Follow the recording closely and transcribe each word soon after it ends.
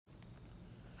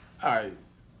All right.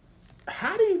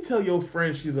 How do you tell your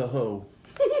friend she's a hoe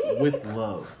with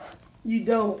love? You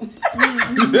don't.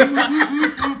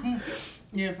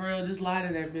 Yeah, for real. Just lie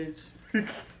to that bitch.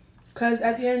 Because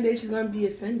at the end of the day, she's going to be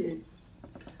offended.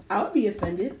 I would be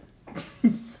offended.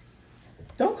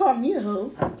 Don't call me a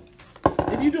hoe.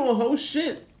 If you doing hoe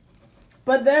shit.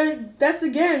 But then, that's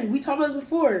again, we talked about this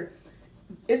before.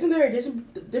 Isn't there a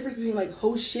difference between like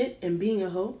hoe shit and being a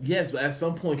hoe? Yes, but at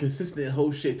some point, consistent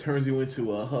hoe shit turns you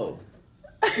into a hoe.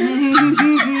 You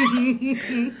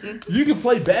can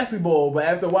play basketball, but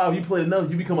after a while, if you play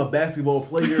enough, you become a basketball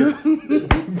player.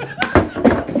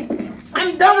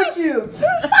 I'm done with you.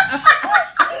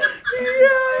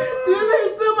 You made me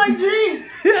spill my drink.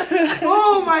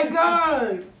 Oh my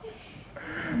god.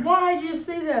 Why did you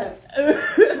say that?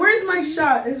 Where's my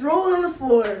shot? It's rolling on the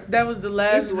floor. That was the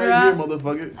last It's drop. right here,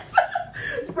 motherfucker.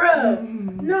 Bruh.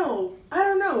 No. I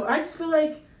don't know. I just feel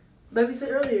like we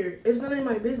said earlier, it's none of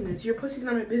my business. Your pussy's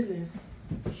not my business.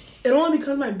 It only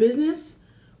becomes my business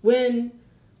when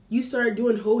you start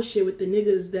doing whole shit with the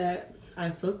niggas that I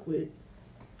fuck with.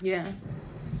 Yeah.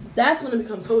 That's when it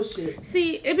becomes whole shit.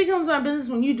 See, it becomes my business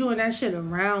when you doing that shit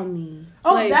around me.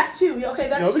 Oh, like, that too. Yeah, okay,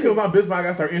 that too. Because my business, I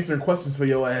gotta start answering questions for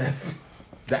your ass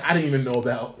that I didn't even know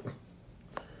about.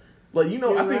 Like, you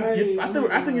know, I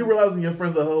think you're realizing your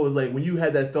friend's a hoe is like when you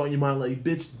had that thought in your mind, like,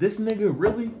 bitch, this nigga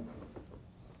really?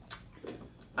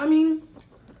 I mean,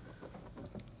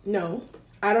 no,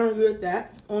 I don't agree with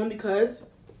that. Only because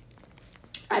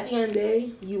at the end of the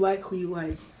day, you like who you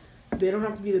like. They don't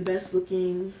have to be the best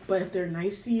looking, but if they're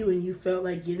nice to you and you felt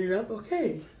like getting it up,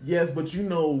 okay. Yes, but you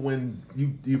know when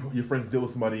your friends deal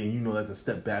with somebody and you know that's a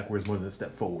step backwards more than a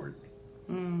step forward.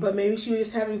 But maybe she was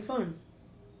just having fun.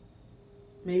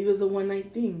 Maybe it was a one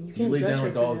night thing. You can't lay judge down her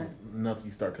with for dogs that. enough,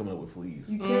 you start coming up with fleas.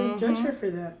 You can't judge her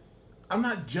for that. I'm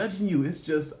not judging you. It's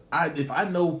just if I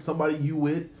know somebody you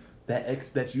with, that ex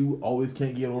that you always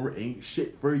can't get over ain't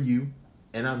shit for you,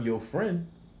 and I'm your friend,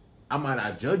 I might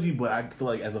not judge you, but I feel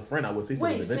like as a friend I would say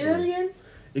something. Wait, eventually. say that again?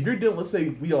 If you're dealing, let's say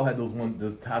we all had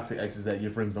those toxic exes that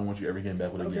your friends don't want you ever getting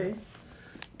back with again.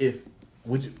 Okay.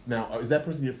 Now is that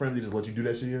person your friend? They just let you do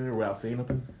that shit in there without saying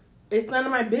nothing? It's none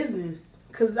of my business.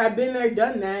 Because I've been there,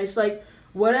 done that. It's like,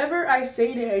 whatever I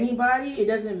say to anybody, it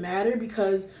doesn't matter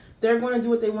because they're going to do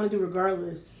what they want to do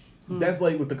regardless. That's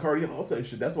like with the Cardi and Offset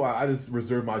shit. That's why I just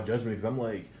reserve my judgment because I'm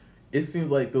like, it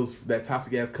seems like that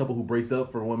toxic ass couple who breaks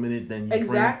up for 1 minute, then you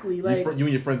and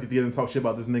your friends get together and talk shit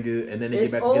about this nigga, and then they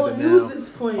get back together now. News at this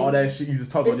point. All that shit you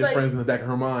just talk about your friends in the back of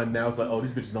her mind. Now it's like, oh,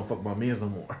 these bitches don't fuck my mans no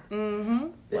more. Mm-hmm.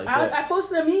 Like I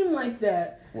posted a meme like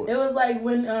that. What? It was like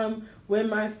when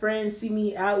my friends see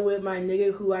me out with my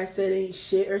nigga who I said ain't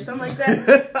shit or something like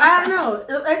that. I don't know. At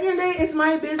the end of the day, it's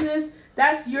my business.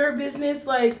 That's your business.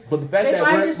 Like, but the fact that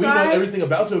we know everything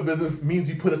about your business means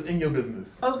you put us in your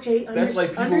business. Okay,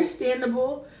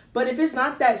 understandable. But if it's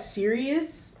not that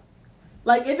serious,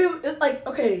 like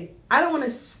okay, I don't want to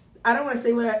say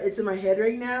it's in my head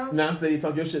right now. Nah, say you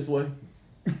talk your shit, Sway.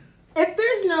 If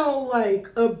there's no like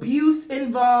abuse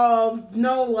involved,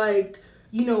 no like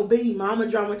baby mama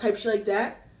drama type shit like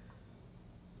that,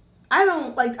 I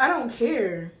don't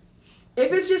care.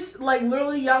 If it's just like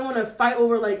literally y'all want to fight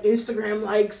over like Instagram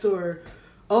likes or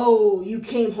oh you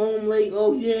came home late,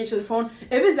 oh you didn't answer the phone.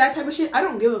 If it's that type of shit, I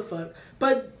don't give a fuck.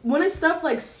 But when it's stuff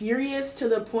like serious to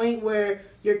the point where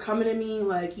you're coming to me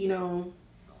like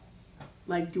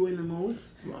like doing the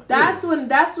most, that's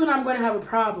when I'm gonna have a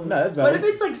problem. No, that's but if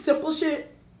it's like simple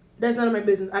shit, that's none of my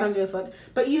business. I don't give a fuck.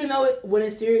 But even though when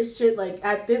it's serious shit, like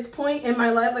at this point in my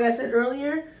life, like I said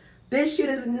earlier, this shit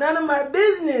is none of my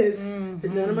business. Mm-hmm.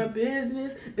 It's none of my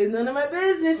business. It's none of my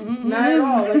business. Mm-hmm. Not at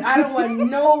all. Like I don't want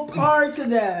no part to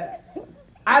that.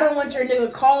 I don't want your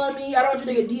nigga calling me. I don't want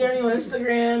your nigga DMing me on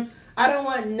Instagram. I don't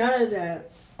want none of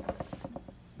that.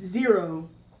 Zero.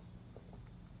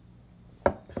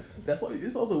 That's why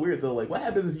it's also weird though. Like, what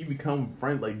happens if you become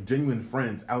genuine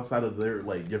friends outside of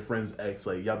your friend's ex?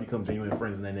 Like, y'all become genuine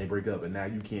friends and then they break up, and now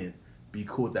you can't be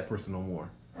cool with that person no more.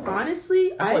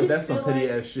 Honestly, I feel like that's some petty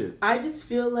ass shit. I just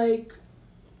feel like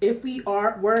if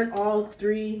weren't all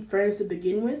three friends to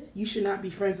begin with, you should not be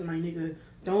friends with my nigga.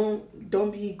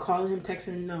 Don't be calling him,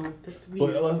 texting him. No, that's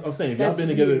weird. But I'm saying, if y'all been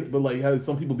together, but like, how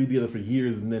some people be together for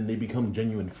years and then they become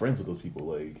genuine friends with those people,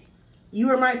 like. You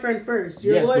were my friend first.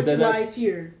 Your loyalty lies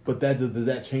here. But does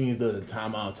that change the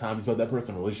time you spent that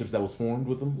person, relationships that was formed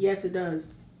with them? Yes, it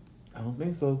does. I don't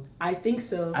think so. I think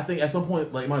so. I think at some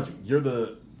point, like, mind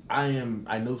you,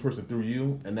 I know this person through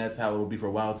you, and that's how it will be for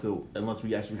a while unless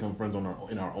we actually become friends in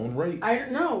our own right. I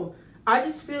don't know. I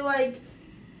just feel like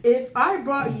if I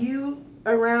brought you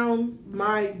around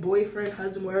my boyfriend,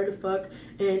 husband, whatever the fuck,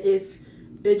 and if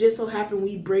it just so happened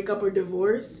we break up or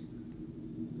divorce,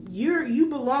 you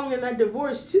belong in that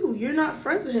divorce too. You're not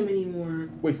friends with him anymore.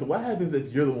 Wait, so what happens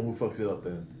if you're the one who fucks it up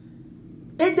then?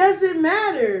 It doesn't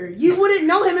matter. You wouldn't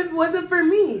know him if it wasn't for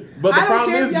me. But the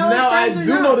problem is, now I do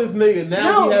know this nigga.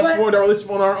 Now we have formed our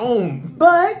relationship on our own.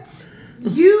 But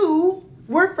you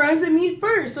were friends with me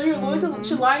first, so you're loyalty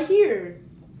should lie here.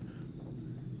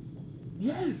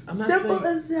 Yes, I'm not simple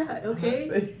saying, as that.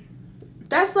 Okay,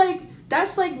 that's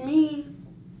like me.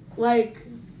 Like,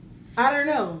 I don't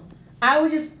know.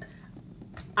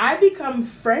 I become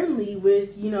friendly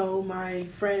with, you know, my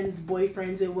friends'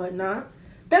 boyfriends and whatnot.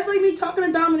 That's like me talking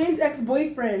to Dominic's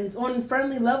ex-boyfriends on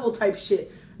friendly level type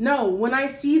shit. No, when I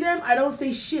see them, I don't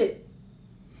say shit.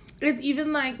 It's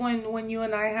even like when you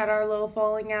and I had our little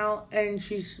falling out and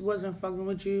she wasn't fucking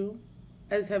with you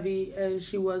as heavy as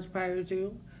she was prior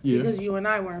to. Yeah. Because you and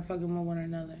I weren't fucking with one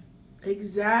another.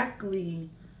 Exactly.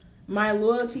 My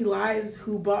loyalty lies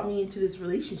who brought me into this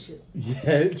relationship.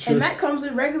 Yeah, true. And that comes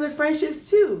with regular friendships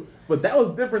too. But that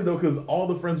was different though, because all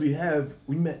the friends we have,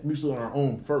 we met mutually on our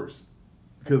own first.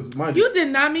 Because you did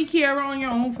not meet Kiara on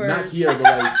your own first. Not Kiara,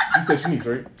 but like you said, Shanice,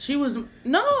 right? She was I'm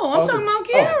talking about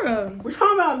Kiara. We're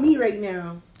talking about me right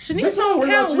now. Shanice don't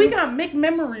count. We got mixed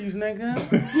memories, nigga.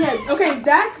 Yeah, okay,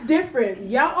 that's different.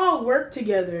 Y'all all work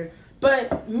together,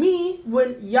 but me,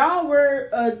 when y'all were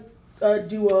a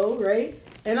duo, right?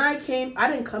 And I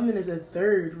didn't come in as a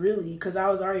third, really, because I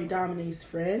was already Dominic's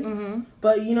friend. Mm-hmm.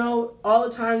 But, you know, all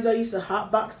the times I used to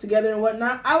hotbox together and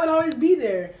whatnot, I would always be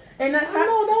there. And that's that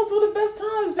was one of the best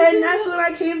times. And that's when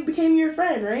I became your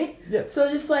friend, right? Yes.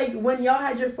 So just like when y'all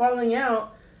had your falling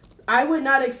out, I would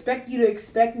not expect you to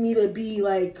expect me to be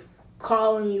like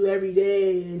calling you every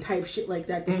day and type shit like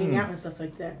that to hang out and stuff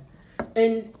like that.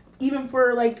 And even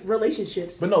for like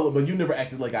relationships. But you never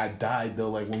acted like I died though.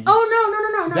 Like when you, no.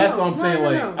 That's what I'm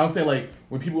saying. I'm saying like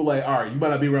when people like, all right, you might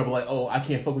not be around, but like, oh, I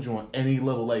can't fuck with you on any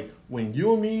level. Like when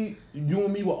you and me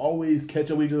will always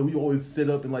catch up with each other. We always sit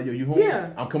up and like, yo, you home?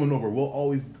 Yeah. I'm coming over. We'll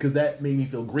always, because that made me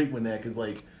feel great when that, because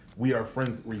like we are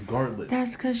friends regardless.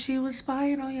 That's because she was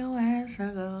spying on your ass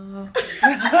ago.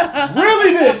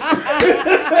 Really, bitch?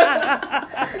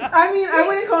 I mean, I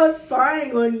wouldn't call it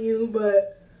spying on you,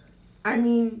 but I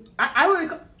mean, I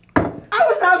wouldn't. I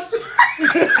was out.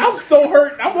 I'm so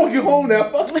hurt. I'm gonna get home now.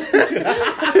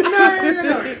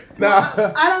 No.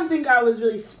 Nah. I don't think I was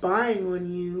really spying on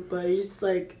you, but it's just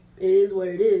like it is what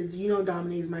it is. You know,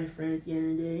 Dominique's my friend at the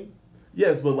end of the day.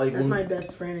 Yes, but like that's my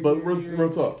best friend. But real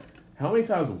talk. How many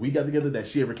times we got together that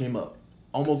she ever came up?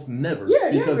 Almost never.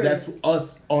 Yeah, because never. That's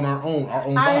us on our own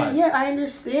vibe. Yeah, I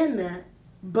understand that,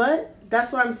 but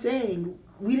that's what I'm saying.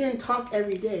 We didn't talk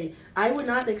every day. I would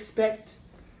not expect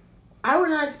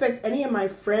any of my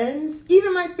friends,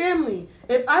 even my family.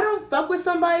 If I don't fuck with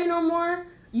somebody no more,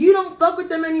 you don't fuck with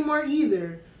them anymore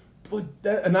either. But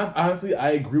honestly,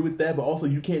 I agree with that. But also,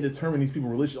 you can't determine these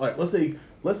people's relationship. Like, let's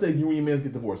say you and your man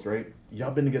get divorced, right?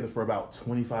 Y'all been together for about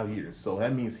 25 years, so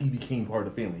that means he became part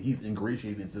of the family. He's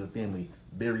ingratiated into the family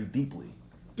very deeply.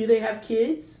 Do they have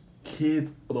kids?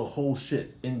 Kids, the whole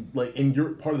shit, and you're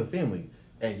part of the family.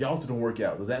 And y'all didn't work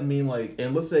out. Does that mean like?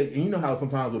 And let's say, and you know how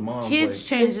sometimes with moms, kids like,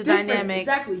 change the dynamic.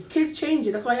 Exactly, kids change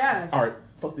it. That's why I asked. All right,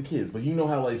 fuck the kids. But you know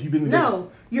how like if you've been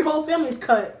your whole family's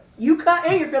cut. You cut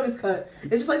and your family's cut.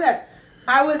 It's just like that.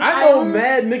 I know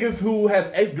mad niggas who have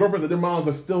ex-girlfriends that their moms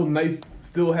are still nice,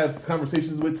 still have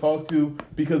conversations with, talk to,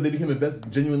 because they became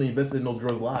genuinely invested in those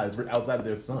girls' lives outside of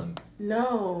their son.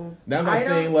 No. Now I'm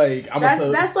saying like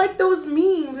that's like those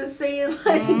memes that's saying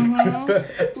like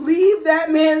leave that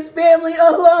man's family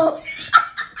alone.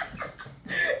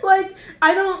 Like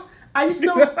I don't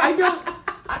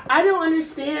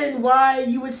understand why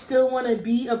you would still want to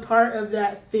be a part of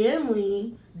that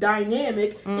family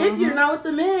dynamic if you're not with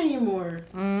the man anymore.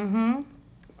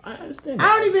 I understand.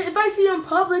 If I see you in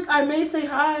public, I may say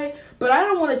hi, but I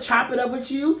don't want to chop it up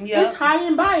with you. Yep. It's hi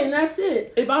and bye, and that's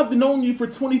it. If I've known you for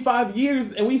 25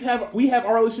 years and we have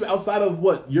our relationship outside of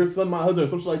what your son, my husband, or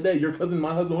something like that, your cousin,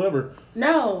 my husband, whatever.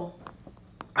 No,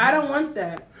 I don't want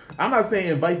that. I'm not saying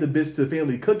invite the bitch to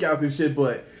family cookouts and shit,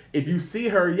 but if you see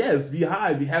her, yes, be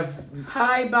hi,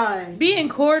 hi, bye. Being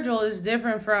cordial is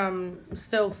different from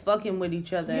still fucking with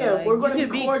each other. Yeah, like, we're going to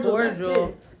be cordial. That's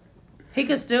it. He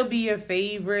could still be your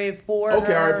favorite for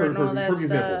her and all that perfect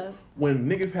stuff. Example. When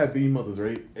niggas have baby mothers,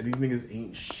 right, and these niggas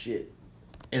ain't shit,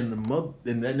 and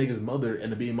that nigga's mother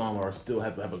and the baby mama still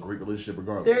have to have a great relationship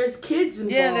regardless. There's kids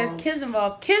involved. Yeah, there's kids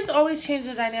involved. Kids always change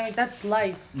the dynamic. That's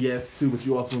life. Yes, too, but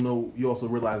you also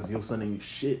realize your son ain't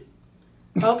shit.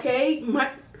 Okay,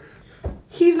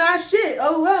 he's not shit.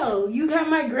 Oh well, you got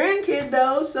my grandkid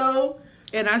though, so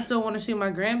And I still want to see my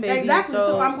grandbaby. Exactly.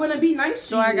 So I'm gonna be nice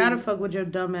to you. So I gotta fuck with your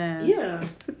dumb ass. Yeah.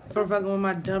 For fucking with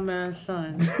my dumb ass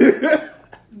son.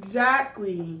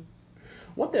 Exactly.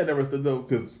 One thing I never understood though,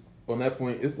 because on that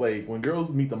point, it's like when girls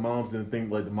meet the moms and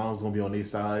think like the mom's gonna be on their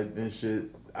side and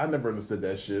shit. I never understood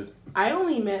that shit. I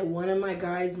only met one of my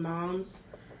guys' moms.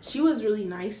 She was really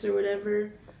nice or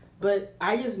whatever, but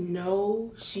I just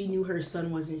know she knew her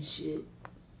son wasn't shit.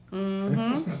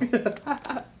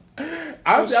 Mm-hmm.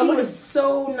 Honestly, she was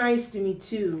so nice to me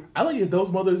too. I look at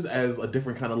those mothers as a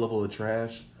different kind of level of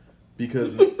trash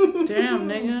because damn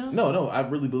nigga. No, I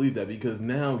really believe that because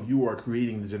now you are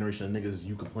creating the generation of niggas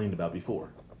you complained about before.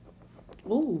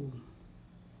 Ooh,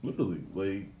 literally,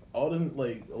 like all them,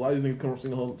 like a lot of these niggas come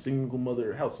from single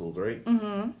mother households, right?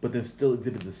 Mm-hmm. But then still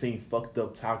exhibit the same fucked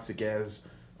up, toxic ass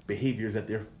behaviors that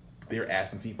their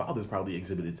absentee fathers probably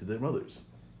exhibited to their mothers.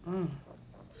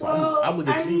 So well, I'm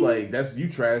looking at you like that's you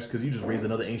trash because you just raised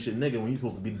another ancient nigga when you're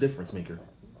supposed to be the difference maker.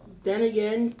 Then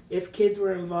again, if kids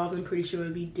were involved, I'm pretty sure it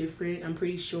would be different. I'm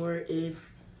pretty sure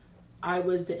if I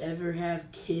was to ever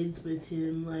have kids with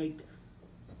him, like,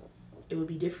 it would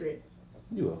be different.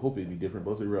 You would hope it'd be different,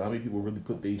 but let's be real. How many people really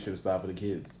put their shit aside for the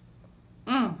kids?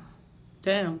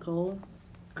 Damn, Cole.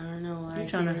 I don't know. You're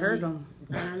trying to hurt them.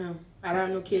 I don't know. I don't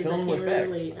know kids. Kill I 'em can't with really facts.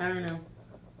 relate. I don't know.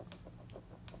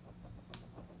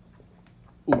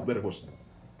 Ooh, better question.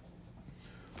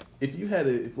 If you had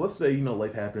if let's say,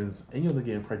 life happens and you end up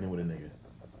getting pregnant with a nigga,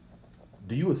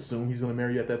 do you assume he's gonna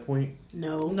marry you at that point?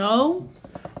 No. No?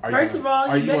 First of all,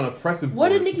 are you gonna press him? What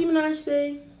did Nicki Minaj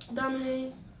say,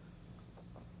 Dominique?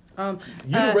 You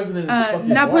the resident fucking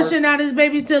not bar. pushing out his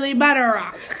babies till he better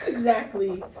rock.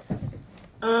 Exactly.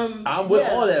 I'm with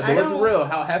all that, but let's be real.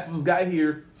 How half of us got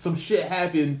here, some shit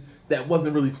happened that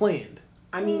wasn't really planned.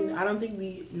 I mean, I don't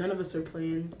think none of us are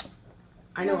planned.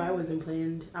 I know I wasn't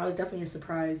planned. I was definitely a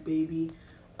surprise baby.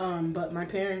 But my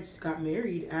parents got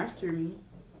married after me.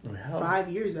 5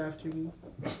 years after me.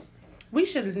 We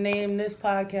should have named this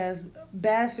podcast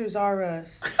Bastards Are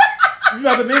Us. You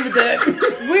got to name it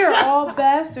that. We're all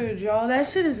bastards, y'all. That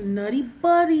shit is nutty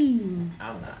buddy.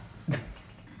 I'm not.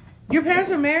 Your parents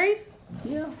were married?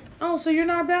 Yeah. Oh, so you're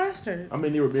not a bastard. I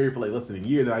mean, they were married for like less than a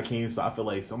year that I came, so I feel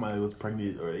like somebody was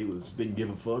pregnant or they didn't give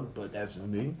a fuck, but that's just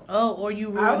me. Oh, or you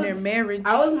ruined their marriage.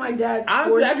 I was my dad's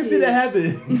Honestly, I can see that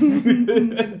kid.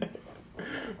 happen.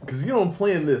 Because you don't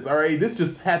plan this, alright? This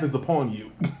just happens upon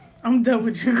you. I'm done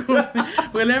with you.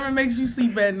 Whatever makes you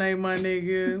sleep at night, my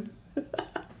nigga.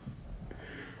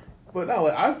 But no,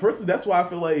 like, I personally, that's why I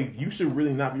feel like you should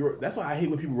really not be. That's why I hate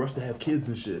when people rush to have kids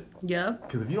and shit. Yep.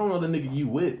 Because if you don't know the nigga you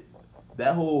with,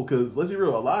 that whole, because let's be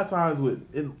real, a lot of times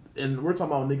and we're talking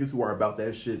about niggas who are about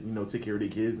that shit, take care of their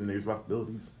kids and their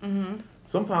responsibilities. Mm-hmm.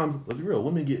 Sometimes, let's be real,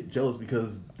 women get jealous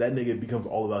because that nigga becomes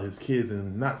all about his kids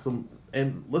and not some.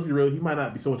 And let's be real, he might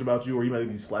not be so much about you, or he might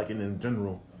be slacking in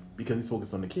general because he's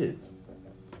focused on the kids.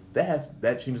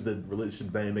 That changes the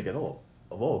relationship dynamic of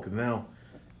all. Because now,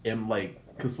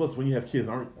 because plus when you have kids,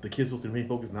 aren't the kids supposed to be the main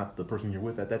focus, not the person you're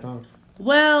with at that time?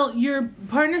 Well, your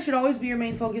partner should always be your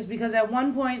main focus because at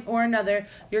one point or another,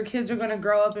 your kids are going to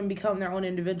grow up and become their own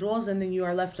individuals, and then you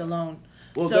are left alone.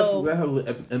 Well, so that's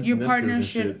how your partner and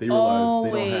should shit. They realize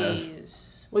always they don't have.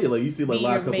 Well, yeah, like you see, like a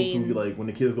lot of couples main... who be like when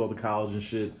the kids go to college and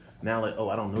shit. Now, like, oh,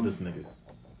 I don't know this nigga.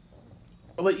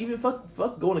 Or like even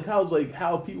fuck going to college. Like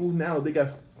how people now they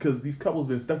got because these couples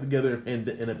been stuck together in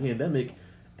a pandemic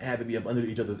and had to be up under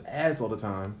each other's ass all the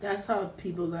time. That's how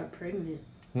people got pregnant.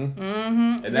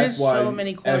 Mm-hmm. And that's why so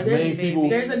many as many people.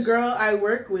 There's a girl I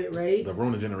work with, right? The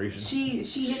Rona generation.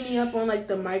 She hit me up on like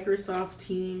the Microsoft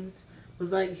Teams.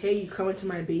 Was like, hey, you coming to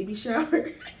my baby shower?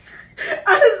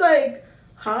 I was like,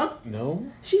 huh?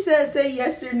 No. She said, say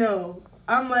yes or no.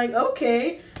 I'm like,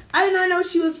 okay. I did not know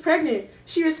she was pregnant.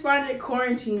 She responded,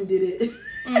 quarantine did it.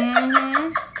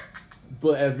 Mm-hmm.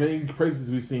 But as many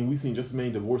cases we've seen just as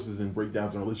many divorces and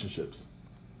breakdowns in relationships.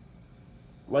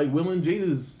 Like Will and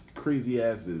Jada's crazy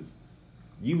asses.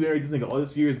 You married this nigga all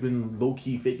this year has been low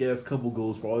key fake ass couple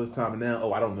goals for all this time, and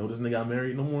now I don't know this nigga got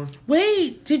married no more.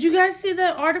 Wait, did you guys see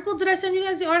the article? Did I send you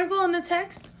guys the article in the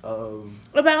text?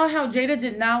 About how Jada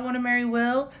did not want to marry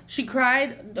Will. She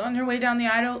cried on her way down the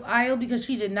aisle because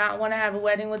she did not want to have a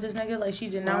wedding with this nigga. Like she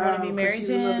did not want to be married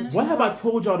to him. What have I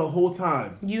told y'all the whole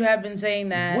time? You have been saying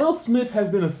that. Will Smith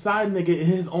has been a side nigga in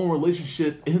his own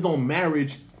relationship, in his own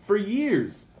marriage for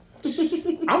years.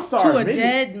 I'm sorry. To a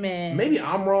dead man. Maybe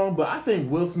I'm wrong, but I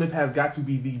think Will Smith has got to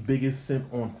be the biggest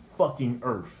simp on fucking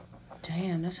earth.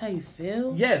 Damn, that's how you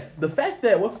feel? Yes, the fact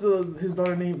that his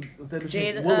daughter name?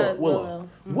 Jada, Willow.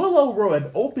 Willow wrote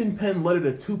an open pen letter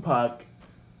to Tupac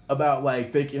about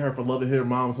like thanking her for loving her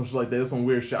mom, some shit like that, some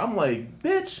weird shit. I'm like,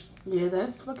 bitch. Yeah,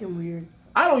 that's fucking weird.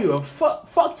 I don't give a fuck.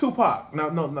 Fuck Tupac. No,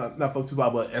 not fuck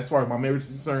Tupac, but as far as my marriage is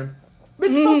concerned,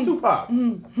 bitch, fuck Tupac.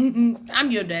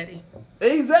 I'm your daddy.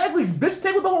 Exactly. Bitch,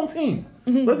 take with the whole team.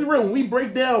 Let's be real. When we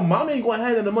break down, mom ain't gonna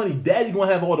have the money. Daddy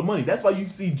gonna have all the money. That's why you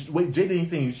see Jada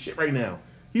ain't saying shit right now.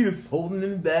 He just holding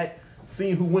in the back,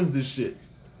 seeing who wins this shit.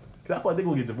 Cause I feel like they're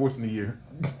gonna get divorced in a year.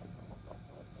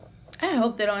 I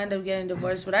hope they don't end up getting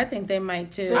divorced, but I think they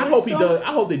might too. I hope he does.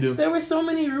 I hope they do. There were so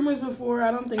many rumors before. I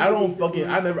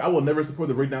will never support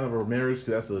the breakdown of a marriage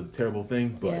because that's a terrible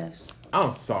thing. But yes.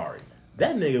 I'm sorry.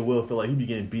 That nigga will feel like he be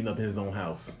getting beaten up in his own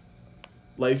house.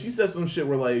 Like, she said some shit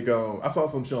where, like, I saw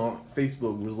some shit on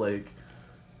Facebook. It was like,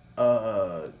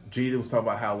 Jada was talking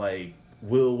about how, like,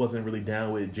 Will wasn't really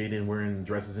down with Jaden wearing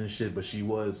dresses and shit, but she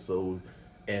was, so,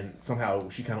 and somehow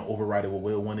she kind of overrided what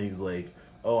Will wanted. He's like,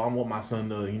 oh, I want my son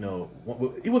to,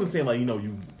 he wasn't saying, like,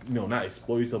 you not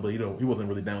explore yourself, but, he wasn't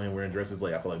really down with him wearing dresses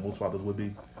like I feel like most fathers would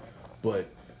be. But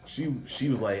she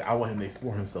was like, I want him to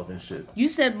explore himself and shit. You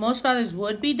said most fathers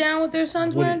would be down with their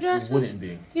sons wearing dresses? Wouldn't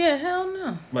be. Yeah, hell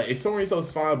no. Like, exploring yourself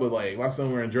is fine, but, like, my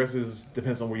son wearing dresses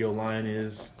depends on where your line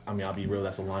is. I mean, I'll be real,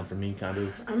 that's a line for me, kind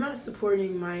of. I'm not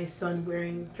supporting my son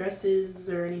wearing dresses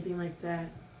or anything like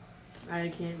that. I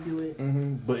can't do it.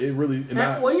 Mm-hmm. But it really...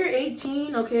 when you're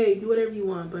 18, okay, do whatever you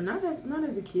want, but not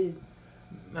as a kid.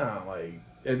 Nah, like...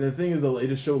 And the thing is, it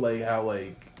just showed, like, how,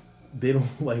 like... They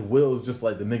don't, like, Will is just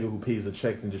like the nigga who pays the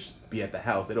checks and just be at the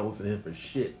house. They don't listen to him for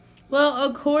shit. Well,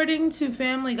 according to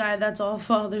Family Guy, that's all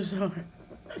fathers are.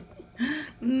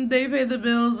 They pay the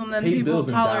bills and then people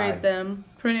tolerate them,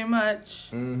 pretty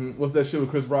much. Mm-hmm. What's that shit with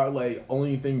Chris Rock? Like,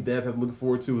 only thing dads have to look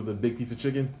forward to is the big piece of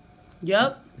chicken.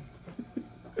 Yep.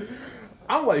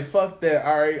 I'm like, fuck that.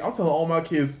 All right, I'm telling all my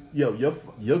kids, yo,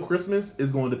 your Christmas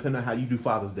is going to depend on how you do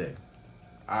Father's Day.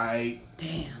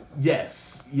 Damn.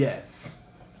 Yes.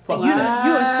 Wow. You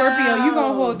a Scorpio, you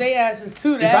gonna hold they asses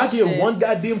to that. If I get one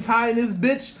goddamn tie in this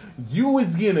bitch, you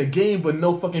is getting a game but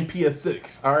no fucking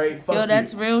PS6. Alright? Yo,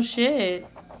 that's real shit.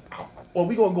 Well,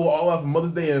 we gonna go all out for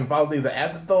Mother's Day and Father's Day is an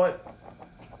afterthought?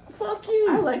 Fuck you.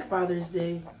 I like Father's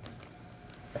Day.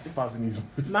 I think Father's Day needs...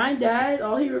 My dad,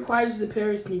 all he requires is a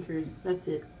pair of sneakers. That's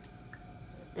it.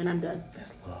 And I'm done.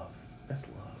 That's love.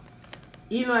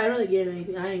 Even though I really get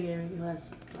anything, I ain't getting anything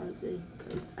last Father's Day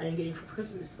because I ain't getting for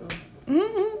Christmas, so... I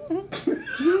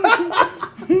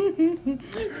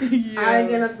ain't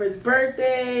getting up for his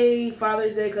birthday,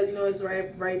 Father's Day, because it's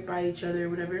right by each other or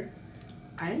whatever.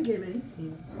 I ain't getting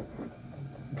anything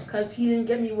because he didn't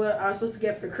get me what I was supposed to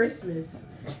get for Christmas,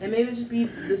 and maybe it's just be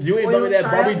the spoiled. You ain't bought me that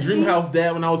Barbie child Dreamhouse,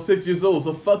 Dad, when I was 6 years old.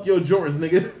 So fuck your Jordans,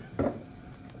 nigga.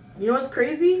 You know what's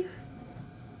crazy?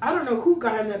 I don't know who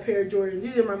got him that pair of Jordans.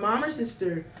 Either my mom or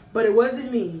sister, but it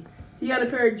wasn't me. He got a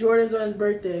pair of Jordans on his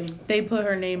birthday. They put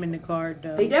her name in the card,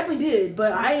 though. They definitely did,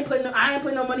 but I ain't put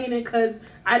no money in it because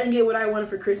I didn't get what I wanted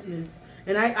for Christmas,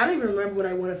 and I don't even remember what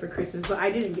I wanted for Christmas, but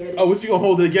I didn't get it. Oh, what you gonna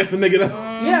hold it against the nigga?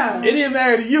 Yeah, it didn't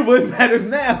matter to you, but it matters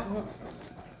now.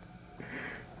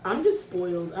 I'm just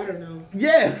spoiled. I don't know.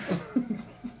 Yes.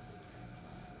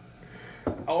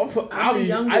 I'm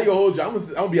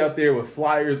gonna be out there with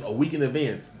flyers a week in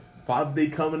advance. Father's Day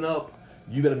coming up.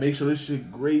 You better make sure this shit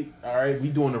great. All right, we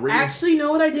doing the radio. Actually, you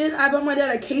know what I did? I bought my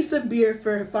dad a case of beer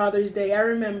for Father's Day. I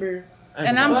remember.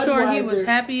 And I'm sure he was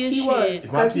happy as shit. He was,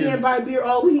 because he didn't buy beer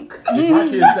all week. If my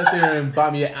kids sat there and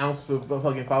buy me an ounce for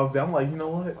fucking Father's Day, I'm like, you know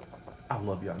what? I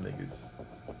love y'all niggas.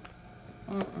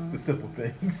 It's the simple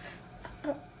things.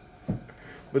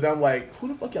 But I'm like, who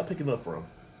the fuck y'all picking up from?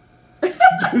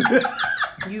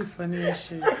 You funny as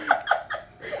shit.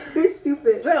 You're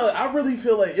stupid. Yeah, like, I really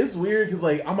feel like it's weird because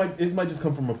like it might just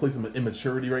come from a place of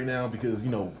immaturity right now because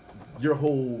your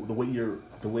whole the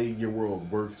way your world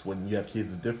works when you have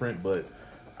kids is different. But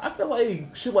I feel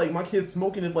like shit like my kids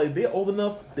smoking, if like they're old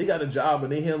enough, they got a job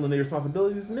and they handling their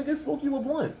responsibilities, nigga, smoke you a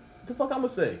blunt. What the fuck I'ma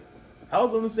say? I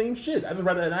was doing the same shit. I just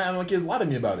rather not have my kids lie to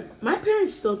me about it. My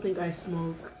parents still think I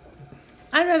smoke.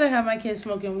 I'd rather have my kids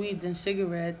smoking weed than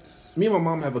cigarettes. Me and my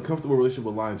mom have a comfortable relationship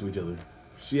with lying to each other.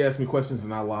 She asks me questions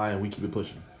and I lie and we keep it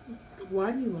pushing. Why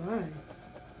do you lie?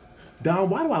 Don,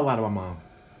 why do I lie to my mom?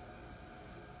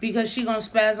 Because she gonna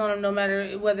spaz on him no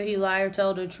matter whether he lie or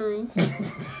tell the truth.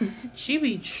 She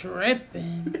be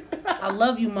tripping. I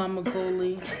love you, Mama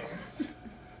Coley.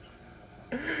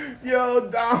 Yo,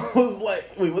 Don was like,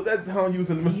 wait, was that Don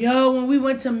using the... Yo, when we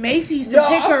went to Macy's to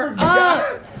pick her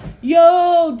up.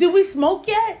 Yo, did we smoke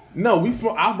yet? No, we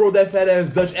smoked. I brought that fat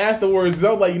ass Dutch afterwards.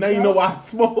 I was like, now you know why I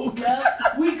smoke.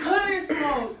 Yep. We couldn't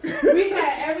smoke. We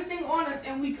had everything on us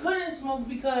and we couldn't smoke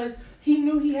because he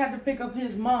knew he had to pick up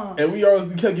his mom. And we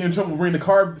always kept getting in trouble bringing the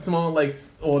car smelling like,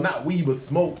 or not weed, but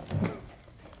smoke.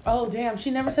 Oh, damn.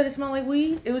 She never said it smelled like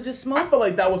weed? It was just smoke? I feel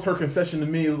like that was her concession to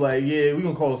me. It was like, yeah, we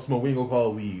gonna call it smoke. We ain't gonna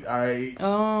call it weed. All right?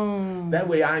 Oh. That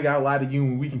way I ain't gotta lie to you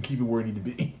and we can keep it where it need to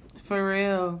be. For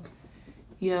real.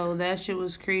 Yo, that shit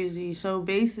was crazy. So,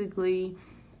 basically,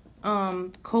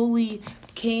 Coley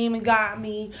came and got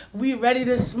me. We ready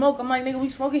to smoke. I'm like, nigga, we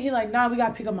smoking? He like, nah, we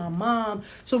gotta pick up my mom.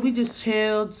 So, we just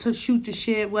chilled to shoot the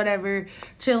shit, whatever,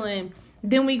 chilling.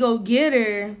 Then we go get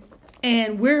her.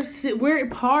 And we're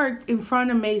parked in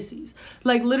front of Macy's.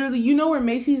 Like, literally, you know where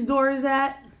Macy's door is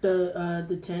at?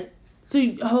 The tent. So,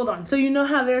 hold on. So, you know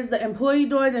how there's the employee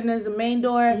door, then there's the main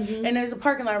door, and there's a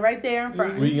parking lot right there in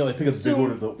front. Where you can like pick up the big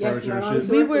order, the furniture and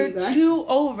shit. We were 2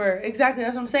 over. Exactly,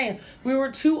 that's what I'm saying. We were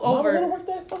 2 over. Mama worked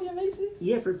at fucking Macy's?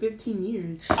 Yeah, for 15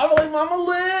 years. I was like, Mama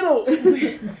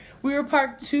little. We were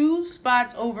parked 2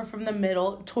 spots over from the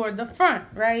middle toward the front,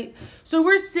 right? So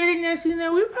we're sitting there.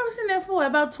 We were probably sitting there for what,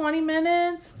 about 20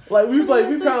 minutes? Like, we was kind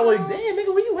of like, damn,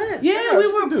 nigga, where you at? Yeah,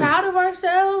 we were proud of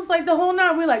ourselves. Like, the whole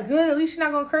night, we were like, good, at least she's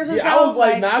not going to curse herself. Yeah, I was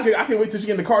like, nah, I can't wait till she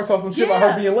get in the car, talk some shit about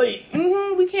her being late.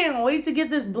 We can't wait to get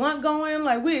this blunt going.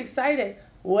 Like, we excited.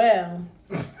 Well,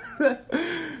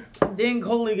 then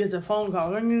Coley gets a phone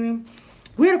call.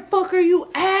 Where the fuck are you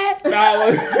at?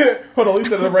 Hold on, we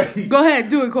said it right. Go ahead,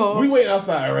 do it, Cole. We waiting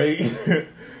outside, right?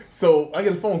 So I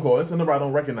get a phone call. It's a number I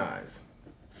don't recognize.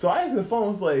 So I answer the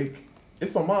phone. It's like,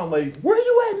 it's my mom. Like, where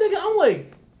you at, nigga? I'm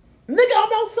like, nigga,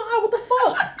 I'm outside. What the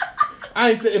fuck?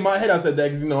 I ain't said in my head. I said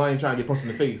that because I ain't trying to get punched in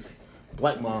the face.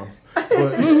 Black moms.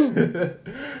 But,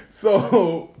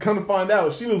 so come to find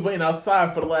out, she was waiting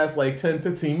outside for the last like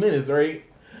 10-15 minutes, right?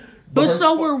 But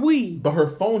so were we. But her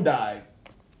phone died.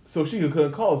 So she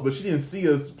couldn't call us, but she didn't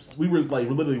see us. We were like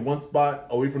literally one spot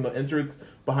away from the entrance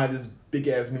behind this big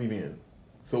ass minivan.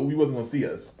 So we wasn't gonna see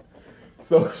us.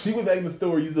 So she went back in the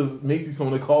store, used the Macy's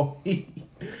phone to call me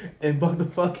and bug the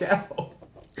fuck out.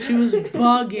 She was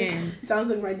bugging. Sounds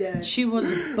like my dad. She was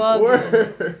bugging.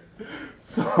 Word.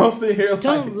 So I'm sitting here like,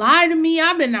 don't lie to me.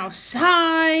 I've been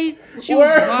outside. She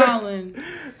was wilding.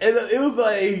 And it was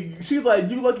like, she was like,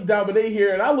 you lucky Dominique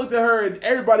here. And I looked at her and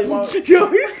everybody was this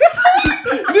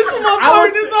is my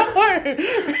part. This is my part.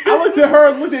 I looked at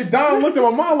her, looked at Dom, looked at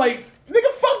my mom like,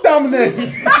 nigga, fuck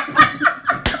Dominique.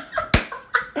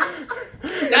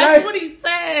 That's what he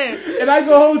said. And I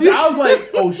go hold you. I was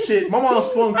like, oh shit. My mom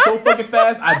swung so fucking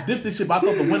fast. I dipped this shit, but I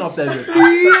felt the wind off that bitch.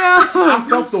 I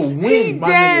felt the wind, my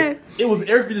nigga. It was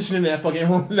air conditioning in that fucking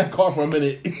room in that car for a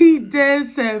minute. He dead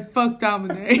said, fuck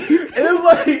Dominique. And it was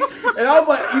like, and I was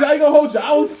like, I ain't gonna hold you.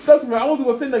 I was stuck. I wasn't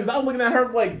gonna sit there because I was looking at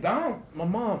her like, Dom, my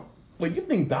mom, like, you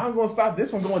think Dom gonna stop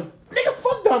this from going, nigga,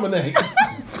 fuck Dominique.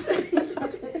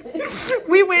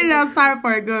 We waited outside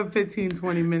for a good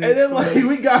 15-20 minutes. And then like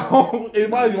we got home, and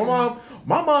my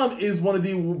mom is one of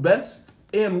the best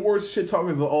and worst shit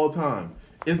talkers of all time.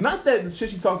 It's not that the shit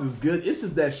she talks is good. It's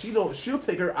just that she'll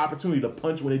take her opportunity to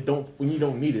punch when you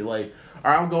don't need it. Like,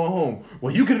 all right, I'm going home.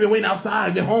 Well, you could have been waiting outside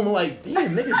and been home. I'm like,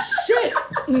 damn, nigga,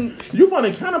 shit. You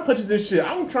finding counter punches and shit.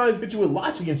 I'm trying to hit you with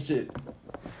logic and shit.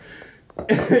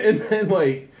 And then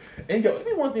like. And yo,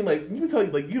 maybe one thing, like, you can tell,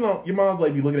 like, you know, your mom's,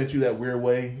 like, be looking at you that weird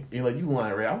way. And you're like, you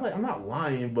lying, right? I'm like, I'm not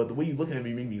lying, but the way you look at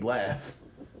me make me laugh.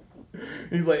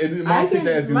 He's like, and mom take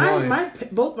that as you lying.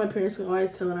 Both my parents can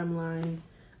always tell when I'm lying.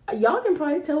 Y'all can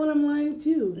probably tell when I'm lying,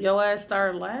 too. Your ass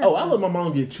started laughing. Oh, I let my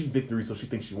mom get cheap victory so she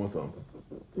thinks she wants something.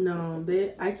 No,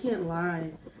 I can't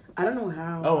lie. I don't know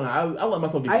how. Oh, and I let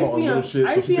myself get caught on little shit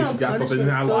so she thinks she got something.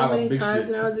 And I lie about big shit. So many times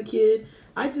when I was a kid.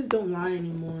 I just don't lie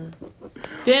anymore.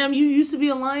 Damn, you used to be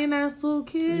a lying ass little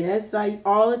kid? Yes,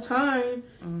 all the time.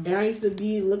 And I used to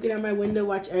be looking at my window,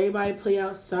 watch everybody play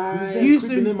outside. You used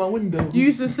to in my window. You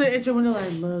used to sit at your window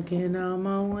like, looking out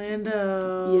my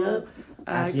window. Yep.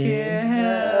 I can't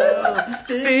help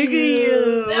thinking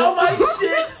you. Now my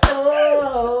shit.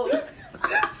 Oh.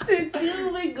 Since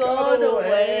you've been gone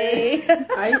away.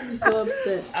 I used to be so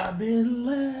upset. I've been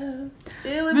left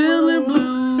feeling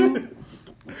blue.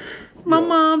 My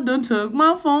mom done took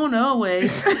my phone away.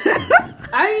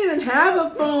 I didn't even have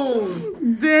a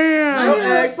phone. Damn. I didn't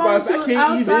have a phone till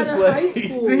outside of high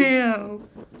school. Damn.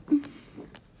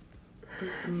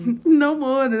 No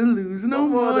more to lose, no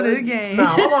more to gain.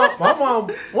 Nah, my mom.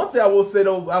 One thing I will say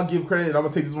though, I'll give credit. I'm gonna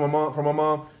take this from my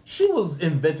mom. She was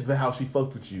inventive in how she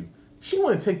fucked with you. She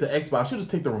wouldn't take the Xbox. She'll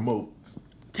just take the remotes.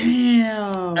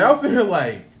 Damn. And I was sitting here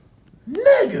like,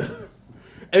 nigga.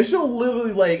 And she'll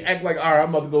literally like act like, all right, I'm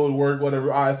about to go to work,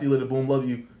 whatever. All right, see you later, boom, love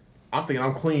you. I'm thinking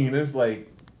I'm clean. And it's like,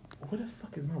 where the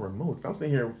fuck is my remote? And I'm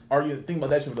sitting here arguing, thinking about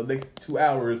that shit for the next 2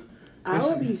 hours. I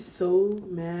would be so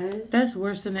mad. That's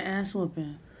worse than an ass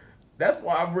whooping. That's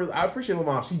why I appreciate my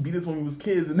mom. She beat us when we was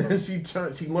kids, and then she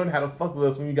learned how to fuck with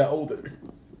us when we got older.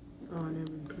 Oh, I never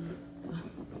been beat. So.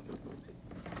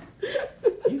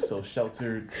 You so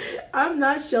sheltered. I'm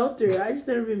not sheltered. I just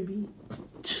never been beat.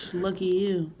 Lucky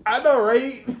you. I know,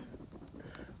 right?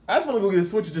 I just want to go get a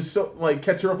switch and just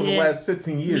catch her up in the last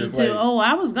 15 years. Me too.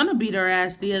 I was gonna beat her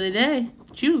ass the other day.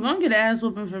 She was gonna get an ass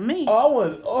whooping from me.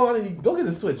 I need go get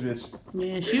a switch, bitch.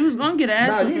 Yeah, she was gonna get an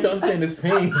ass whooping. You don't understand this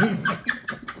pain.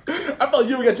 I felt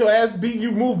you ever got your ass beat,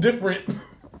 you move different.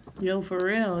 Yo, for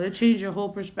real. It changed your whole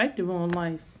perspective on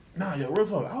life. Nah, yo, real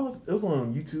talk. It was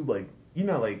on YouTube,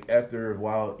 after a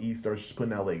while, E starts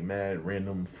putting out, mad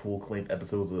random full-length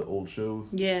episodes of old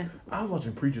shows. Yeah. I was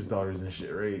watching Preacher's Daughters and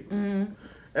shit, right? Mm-hmm.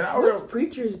 And What's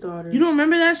Preacher's Daughters? You don't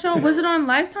remember that show? Was it on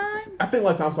Lifetime? I think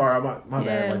Lifetime. Sorry, my bad.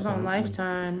 Yeah, it was on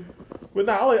Lifetime. But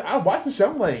now, I watched the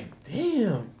show. I'm like,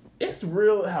 damn, it's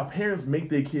real how parents make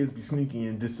their kids be sneaky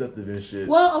and deceptive and shit.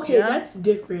 Well, okay, that's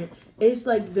different. It's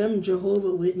like them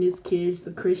Jehovah's Witness kids,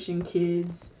 the Christian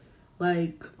kids,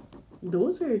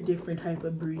 those are a different type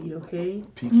of breed. Okay,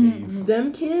 PKs.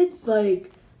 Them kids,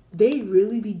 they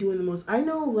really be doing the most. I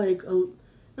know,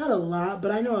 not a lot,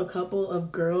 but I know a couple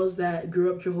of girls that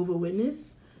grew up Jehovah's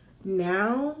Witness.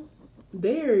 Now,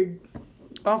 they're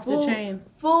off the chain.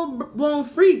 Full blown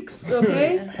freaks,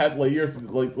 okay? Have years,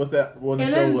 what's that one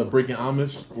show, Breaking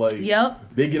Amish?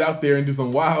 Yep. They get out there and do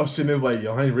some wild shit and it's like,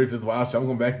 yo, I ain't raped this wild shit, I'm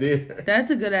going back there. That's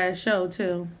a good ass show,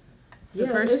 too.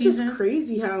 It's just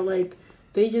crazy how,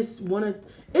 they just want to...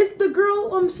 It's the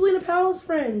girl, Selena Powell's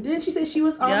friend. Didn't she say she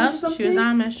was Amish or something? She was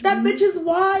Amish. That bitch is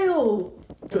wild.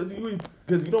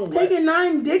 Because you don't taking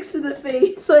 9 dicks to the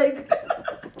face,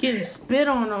 getting spit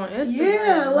on Instagram.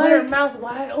 Yeah, her mouth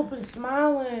wide open,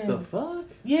 smiling. The fuck?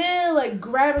 Yeah,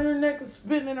 grabbing her neck and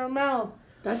spitting in her mouth.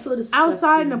 That's so disgusting.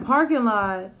 Outside in the parking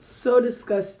lot. So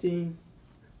disgusting.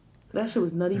 That shit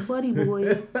was nutty buddy,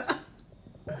 boy.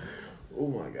 Oh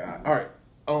my god! All right,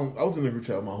 I was in the group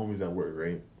chat with my homies at work,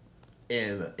 right?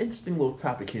 And an interesting little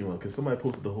topic came up because somebody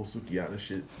posted the whole Sukiyana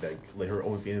shit that her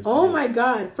OnlyFans. Oh my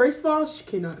god! First of all, she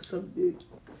cannot suck dick.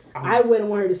 I wouldn't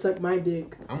want her to suck my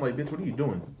dick. I'm like, bitch, what are you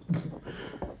doing?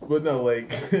 But no,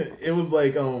 it was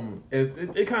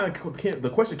it kind of the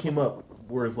question came up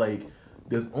where it's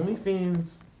does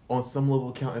OnlyFans on some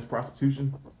level count as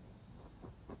prostitution?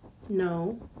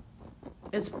 No.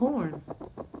 It's porn.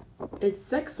 It's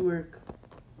sex work.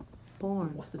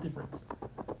 Porn. What's the difference?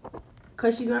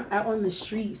 Because she's not out on the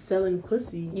street selling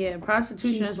pussy. Yeah,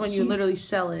 prostitution is when you literally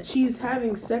sell it. She's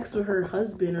having sex with her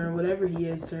husband or whatever he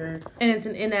is to her. And it's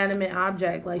an inanimate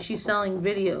object. She's selling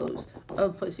videos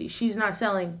of pussy. She's not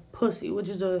selling pussy, which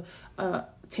is a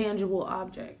tangible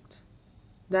object.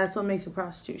 That's what makes it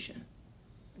prostitution.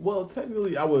 Well,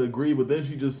 technically, I would agree, but then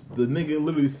the nigga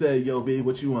literally said, yo, babe,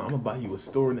 what you want? I'm gonna buy you a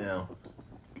store now.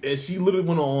 And she literally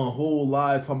went on a whole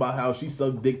lie talking about how she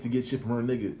sucked dick to get shit from her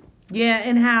nigga. Yeah,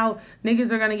 and how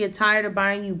niggas are gonna get tired of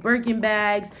buying you Birkin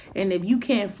bags, and if you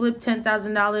can't flip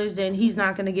 $10,000, then he's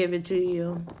not gonna give it to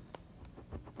you.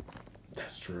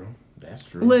 That's true.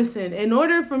 Listen, in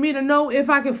order for me to know if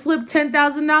I can flip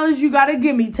 $10,000, you gotta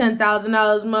give me $10,000,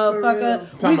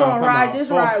 motherfucker. We gonna ride this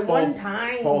ride one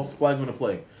time. False flag on the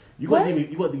play. You gonna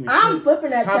give me I'm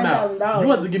flipping that $10,000. You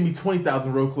have to give me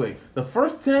 20,000 real quick. The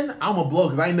first 10, I'm gonna blow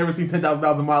because I ain't never seen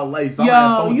 $10,000 in my life. So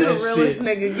yo, you the realest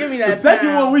nigga. Give me that. The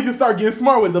second one we can start getting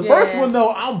smart with. The first one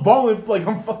though, I'm balling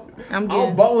I'm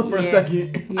balling for a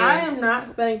second. Yeah. I am not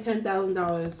spending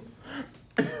 $10,000.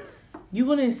 You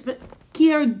wouldn't spend.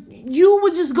 Kiara, you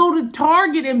would just go to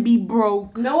Target and be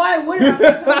broke. No, I wouldn't.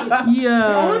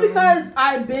 Yeah. Only because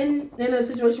I've been in a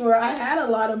situation where I had a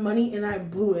lot of money and I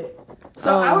blew it.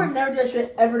 So I would never do that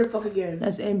shit ever the fuck again.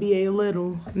 That's NBA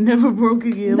little. Never broke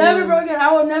again. Never broke again.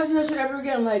 I would never do that shit ever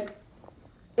again.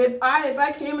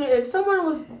 If someone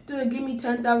was to give me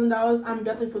 $10,000, I'm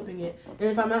definitely flipping it. And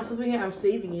if I'm not flipping it, I'm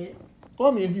saving it. Well,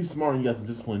 I mean, if you're smart and you got some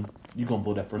discipline, you gonna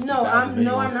blow that first. No, I'm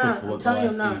not. I'm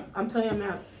telling you, I'm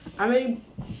not. I may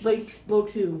blow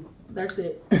 2. That's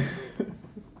it.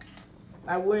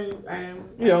 I wouldn't.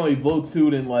 Only blow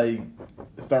 2, then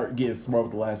start getting smart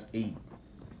with the last 8.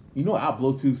 You know, I'll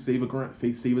blow 2, save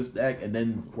a stack, and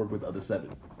then work with the other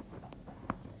 7.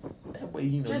 That way,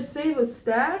 just save a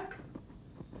stack.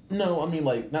 No, I mean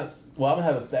not. Well, I'm gonna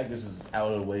have a stack that's just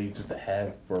out of the way, just to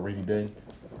have for a rainy day,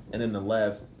 and then the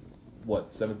last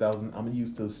 7,000 I'm gonna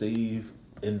use to save,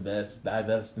 invest,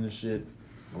 divest in the shit,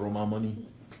 roll my money.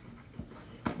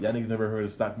 Y'all niggas never heard of the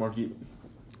stock market?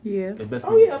 Yeah.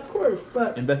 Of course.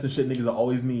 But investing shit niggas will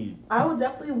always need. I would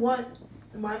definitely want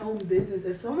my own business.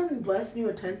 If someone blessed me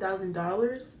with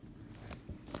 $10,000,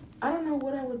 I don't know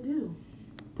what I would do.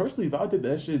 Personally, if I did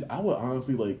that shit, I would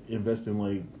honestly invest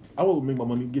in I would make my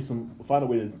money, find a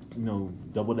way to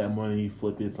double that money,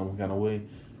 flip it some kind of way,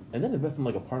 And then invest in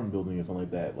like apartment building or something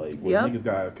like that. Like where niggas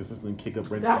got consistently kick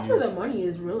up rent. That's where the money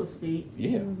is, real estate.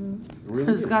 Yeah. Really.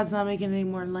 Because Scott's not making any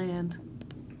more land.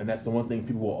 And that's the one thing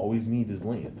people will always need is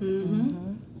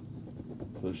land.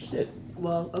 So shit.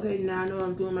 Well, okay, now I know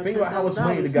I'm doing my. Think about how much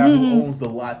money the guy who owns the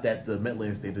lot that the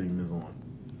Metland Stadium is on.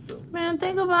 So. Man,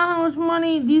 think about how much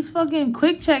money these fucking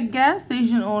Quick Check gas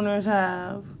station owners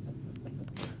have.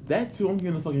 That too, I'm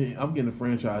getting a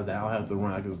franchise that I'll have to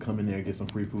run. I can just come in there and get some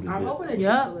free food and I'm dip. opening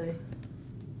Chick-fil-A.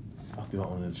 I'll still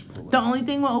own a Chick-fil-A. The only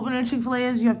thing with opening a Chick-fil-A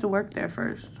is you have to work there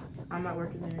first. I'm not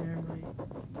working there. Never mind.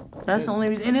 That's the only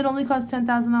reason. And it only costs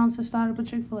 $10,000 to start up a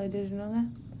Chick-fil-A. Did you know that?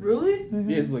 Really?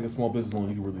 Yeah, it's like a small business loan.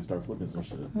 You can really start flipping some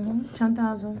shit.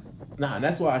 $10,000. Nah, and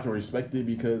that's why I can respect it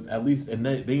because at least, and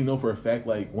they know for a fact,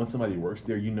 like, once somebody works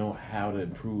there, you know how to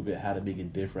improve it, how to make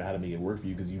it different, how to make it work for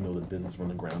you because you know the business from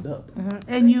the ground up.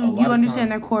 And you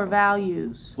understand their core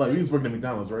values. Like, we was working at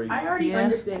McDonald's, right? I already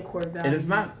understand core values. And it's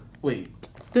not, wait.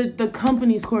 The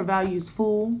company's core values,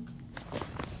 fool.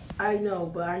 I know,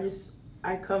 but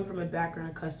I come from a background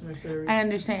of customer service. I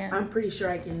understand. I'm pretty sure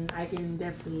I can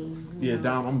definitely. Yeah,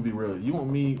 Dom, I'm gonna be real. You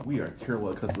and me, we are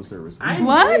terrible at customer service.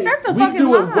 What? That's a fucking lie. We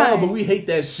do it well, but we hate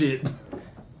that shit.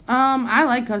 I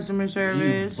like customer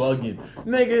service. You bugging.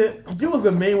 Nigga, you was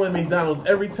the main one at McDonald's.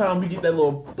 Every time we get that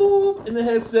little boop in the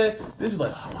headset, this is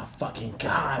like, oh my fucking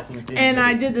God. And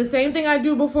I did the same thing I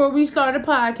do before we started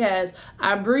podcast.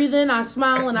 I breathe in, I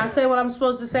smile, and I say what I'm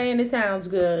supposed to say, and it sounds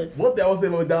good. What they always say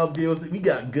about McDonald's girls, we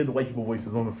got good white people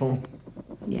voices on the phone.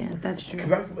 Yeah, that's true.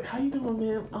 Because I was like, how you doing,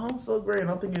 man? Oh, I'm so great. And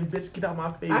I'm thinking, bitch, get out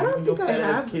my face. I don't think your I fat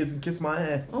ass have. kids and kiss my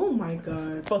ass. Oh my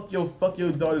God. Fuck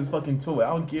your daughter's fucking toy.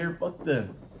 I don't care. Fuck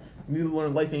them. You need to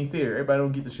learn life ain't fair. Everybody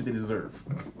don't get the shit they deserve.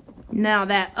 Now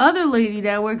that other lady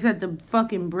that works at the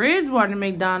fucking Bridgewater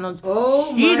McDonald's,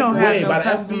 she don't have no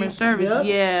customer service. Yep.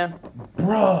 Yeah,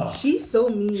 bruh, she's so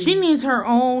mean. She needs her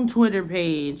own Twitter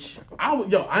page. I ain't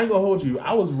gonna hold you.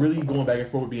 I was really going back and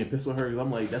forth being pissed with her because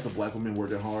I'm like, that's a black woman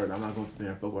working hard. I'm not gonna sit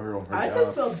there and fuck with her on her job. I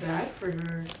just feel bad for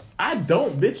her. I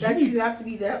don't, bitch. That you have to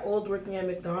be that old working at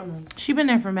McDonald's. She been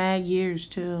there for mad years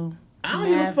too. I don't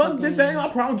give a fuck, bitch. That ain't my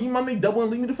problem. Give me my McDouble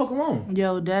and leave me the fuck alone.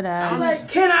 Yo, dead ass. I'm like,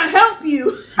 can I help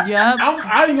you? Yep.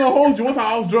 I ain't gonna hold you. One time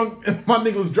I was drunk and my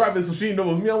nigga was driving, so she didn't know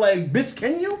it was me. I'm like, bitch,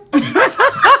 can you?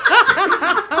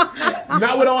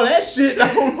 Not with all that shit.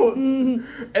 I don't know.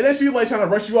 And then she like trying to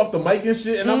rush you off the mic and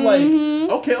shit, and I'm like,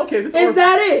 okay. This is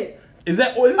that it? Is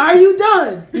that? Are you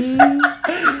done? Can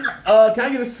I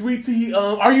get a sweet tea?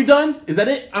 Are you done? Is that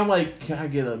it? I'm like, can I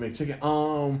get a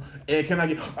McChicken? And can I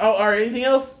get? Oh, all right. Anything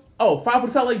else? Oh, 5 for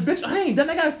the like, bitch, I ain't done.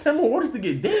 I got 10 more orders to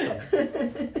get. Damn.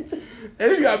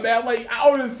 And she got mad. Like, I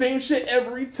order the same shit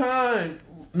every time.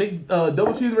 Make double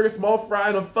cheeseburger, small fry,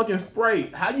 and a fucking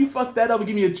Sprite. How do you fuck that up and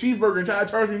give me a cheeseburger and try to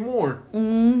charge me more?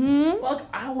 Fuck,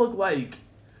 I look like.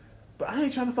 But I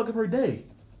ain't trying to fuck up her day.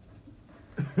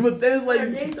 But there's like.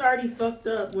 Her day's already fucked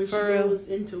up when she goes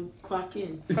into clock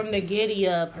in. From the giddy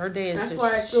up, her day is That's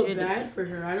why I feel bad for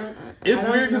her. It's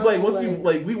weird because like once you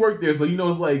like we worked there, so you know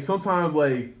it's like sometimes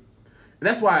like. And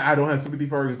that's why I don't have sympathy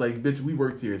for her. Because, like, bitch, we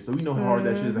worked here, so we know how hard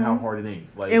that shit is and how hard it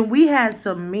ain't. Like, and we had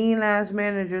some mean-ass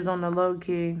managers on the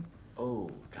low-key. Oh,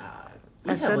 God.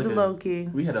 I said the low-key.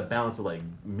 We had a balance of, like,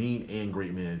 mean and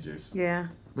great managers. Yeah.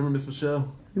 Remember Miss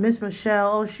Michelle? Miss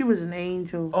Michelle. Oh, she was an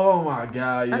angel. Oh, my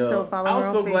God, yo. I still follow her on Facebook. I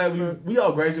was so glad we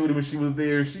all graduated when she was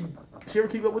there. She ever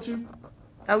keep up with you?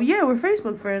 Oh, yeah, we're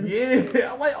Facebook friends.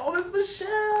 Yeah. I'm like, oh, Miss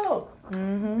Michelle.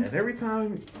 And every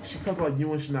time she talk about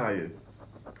you and Shania,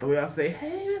 the way I say,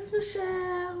 hey, Miss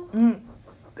Michelle.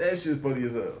 That shit's funny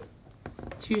as hell.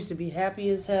 She used to be happy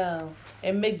as hell.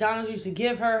 And McDonald's used to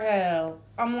give her hell.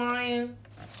 I'm lying.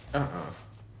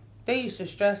 They used to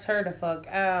stress her the fuck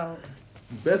out.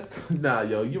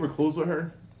 Yo, you were close with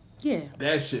her? Yeah.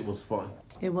 That shit was fun.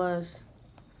 It was.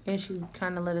 And she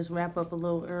kind of let us wrap up a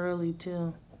little early,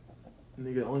 too.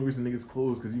 Nigga, the only reason niggas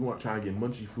close because you want to try and get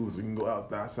munchy food so you can go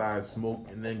outside, smoke,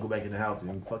 and then go back in the house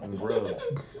and fucking grub.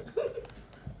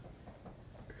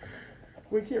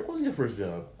 Wait, Kiera, what was your first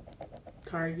job?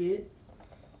 Target.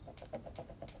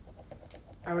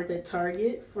 I worked at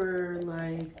Target for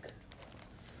like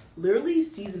literally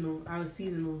seasonal. I was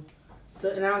seasonal.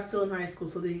 So and I was still in high school,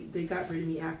 so they got rid of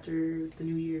me after the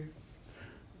new year.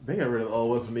 They got rid of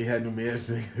all of us when they had new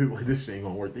management. Like, this shit ain't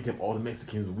gonna work. They kept all the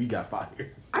Mexicans and we got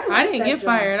fired. I didn't get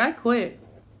fired. I quit.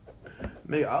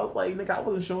 Nigga, I was like, I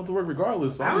wasn't showing to work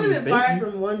regardless. So I only been fired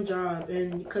from one job,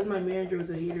 and because my manager was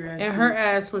a hater ass. And her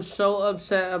ass was so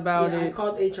upset about it. I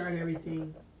called HR and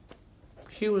everything.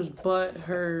 She was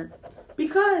butthurt.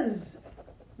 Because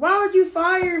why would you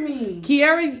fire me?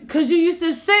 Kiera, because you used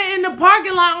to sit in the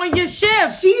parking lot on your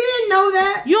shift. She didn't know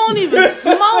that. You don't even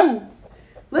smoke.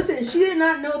 Listen, she did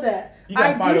not know that. You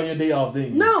got fired on your day off,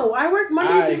 didn't you? No, I worked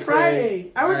Monday through Friday.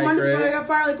 Craig. I worked Monday through Friday. I got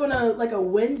fired on a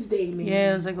Wednesday, maybe.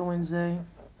 Yeah, it was like a Wednesday.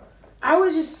 I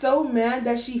was just so mad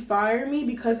that she fired me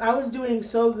because I was doing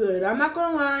so good. I'm not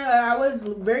gonna lie, I was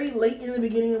very late in the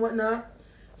beginning and whatnot.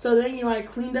 So then, I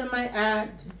cleaned up my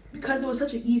act because it was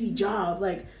such an easy job.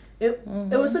 Like, it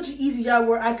was such an easy job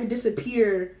where I could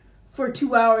disappear for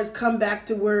 2 hours, come back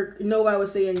to work, nobody would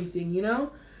say anything,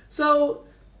 So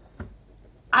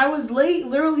I was late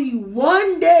literally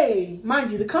one day.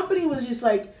 Mind you, the company was just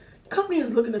like,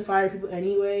 was looking to fire people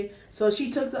anyway. So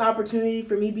she took the opportunity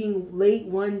for me being late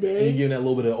one day. And you giving that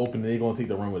little bit of opening, they're going to take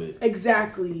the run with it.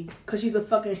 Exactly. Because she's a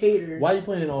fucking hater. Why are you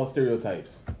playing in all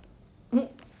stereotypes?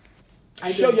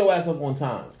 Show your ass up on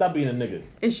time. Stop being a nigga.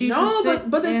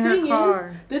 But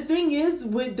the thing is,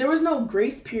 there was no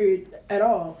grace period at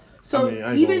all. So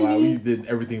I ain't gonna lie, we did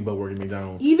everything but working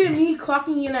McDonald's. Even me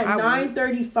clocking in at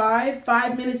 9:35,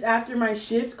 5 minutes after my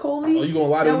shift, Coley. Oh, you gonna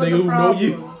lie to a nigga who know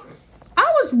you?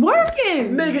 I was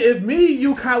working. Nigga, if me,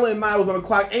 you, Kyla, and I was on the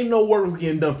clock, ain't no work was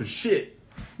getting done for shit.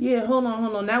 Yeah, hold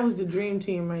on. That was the dream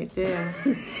team right there.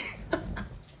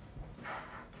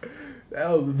 That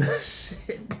was the best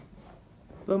shit.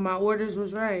 But my orders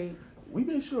was right. We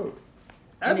made sure.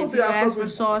 That's and if you asked for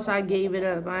sauce, I gave it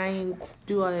up. I ain't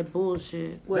do all that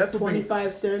bullshit. That's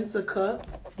 25 cents a cup?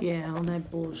 Yeah, all that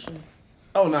bullshit.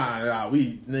 Oh, nah.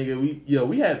 We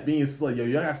had beans. Like,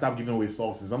 y'all gotta stop giving away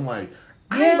sauces. I'm like,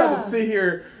 I ain't about to sit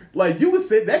here. Like, you would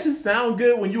say, that should sound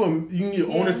good when your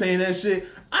owner saying that shit.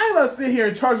 I ain't about to sit here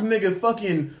and charge a nigga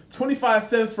fucking 25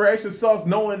 cents for extra sauce,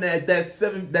 knowing that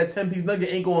 10-piece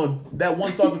nugget ain't going, that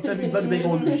one sauce of 10-piece nugget ain't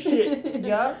going to do shit.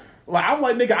 Yeah. Like, I'm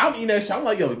like, nigga, I'm eating that shit. I'm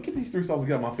like, yo, get these 3 sauces,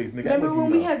 get out of my face, nigga. Remember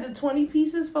when we had the 20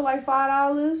 pieces for like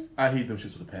 $5? I hate them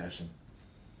shits with a passion.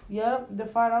 Yep, the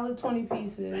 $5 20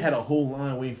 pieces. I had a whole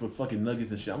line waiting for fucking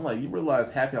nuggets and shit. I'm like, you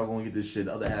realize half y'all gonna get this shit,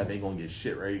 the other half ain't gonna get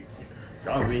shit, right?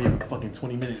 Y'all waiting for fucking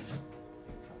 20 minutes.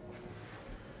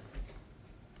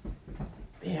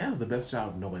 Damn, that was the best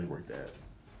job nobody worked at.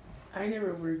 I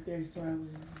never worked there, so I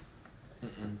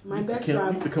wouldn't. My best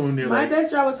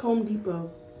job was Home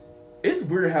Depot. It's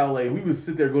weird how, like, we would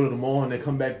sit there, go to the mall, and then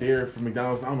come back there for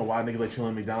McDonald's. I don't know why niggas like chilling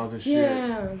at McDonald's and shit.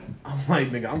 Yeah. I'm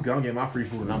like, nigga, I'm gonna get my free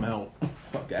food and I'm out.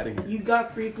 Fuck out of here. You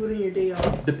got free food in your day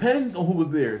off. Depends on who was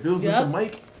there. If it was Mr.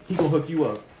 Mike, he gonna hook you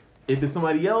up. If it's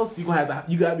somebody else, you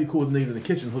gotta be cool with niggas in the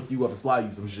kitchen, hook you up and slide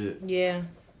you some shit. Yeah.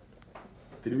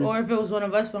 Or if it was one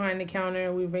of us behind the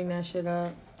counter, we bring that shit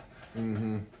up.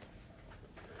 Mm-hmm.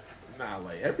 Nah,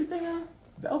 like, everything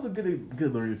that was a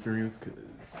good learning experience,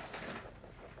 because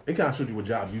it kind of showed you what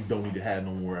job you don't need to have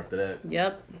no more after that.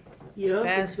 Yep.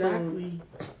 Fast exactly.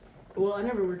 Food. Well, I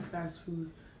never worked fast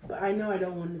food, but I know I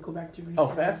don't want to go back to retail. Oh,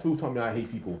 fast food taught me I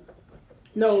hate people.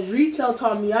 No, retail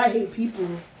taught me I hate people.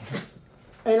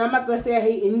 And I'm not going to say I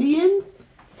hate Indians.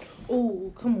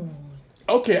 Oh, come on.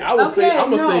 Okay, I'm going to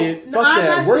say it. Fuck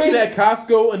that. Working at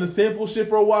Costco and the sample shit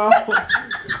for a while.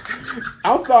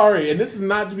 I'm sorry, and this is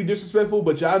not to be disrespectful,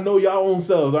 but y'all know y'all own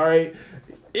selves, all right?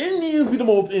 Indians be the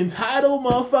most entitled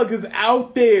motherfuckers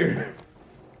out there.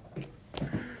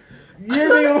 Yeah,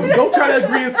 nigga, don't try to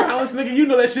agree in silence, nigga. You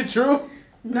know that shit true.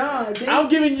 Nah, I'm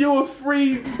giving you a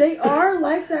free. They are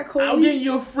like that, Cody. I'm giving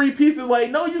you a free piece of like,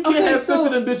 no, you can't have sex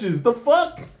with them bitches. The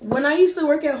fuck? When I used to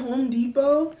work at Home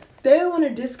Depot, they want a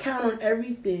discount on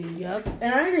everything. Yep.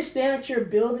 And I understand that you're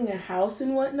building a house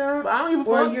and whatnot, but I don't give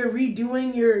a fuck. Or you're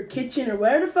redoing your kitchen or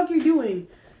whatever the fuck you're doing.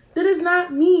 That does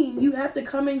not mean you have to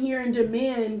come in here and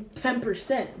demand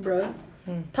 10%, bruh.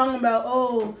 Talking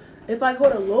about, if I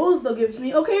go to Lowe's, they'll give it to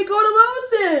me. Okay, go to Lowe's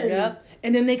then. Yep.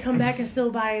 And then they come back and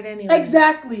still buy it anyway.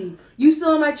 Exactly. You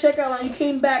still on my checkout line. You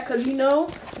came back because you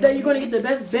know that you're going to get the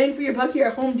best bang for your buck here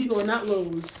at Home Depot and not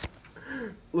Lowe's.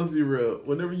 Let's be real.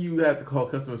 Whenever you have to call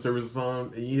customer service or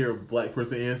something and you hear a black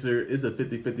person answer, it's a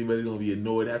 50-50 whether they're going to be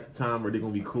annoyed at the time or they're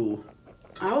going to be cool.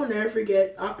 I will never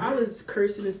forget. I was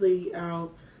cursing this lady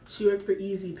out. She worked for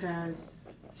Easy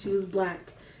Pass. She was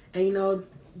black. And you know,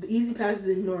 the Easy Pass is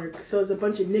in Newark, so it's a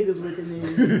bunch of niggas working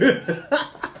there.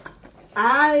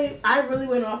 I really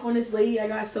went off on this lady. I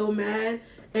got so mad.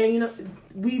 And you know,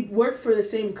 we worked for the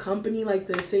same company,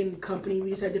 We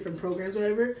just had different programs,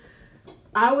 whatever.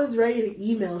 I was ready to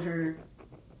email her.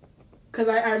 Because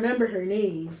I remember her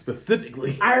name.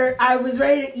 Specifically. I was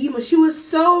ready to email. She was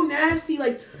so nasty.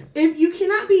 Like, if you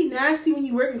cannot be nasty when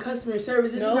you work in customer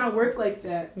service, it does not work like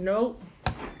that. Nope.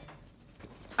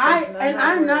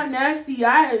 I'm not nasty.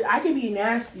 I can be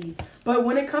nasty. But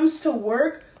when it comes to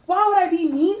work, why would I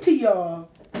be mean to y'all?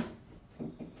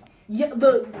 Yeah,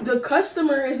 the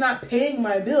customer is not paying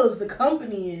my bills. The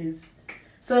company is.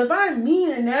 So if I'm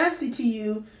mean and nasty to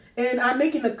you, and I'm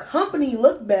making the company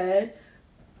look bad,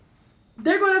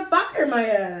 they're gonna fire my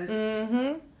ass.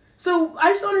 Mm-hmm. So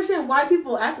I just don't understand why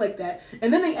people act like that.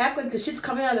 And then they act like the shit's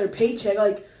coming out of their paycheck.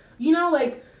 Like, you know,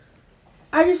 like,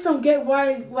 I just don't get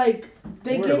why, like,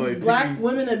 they give black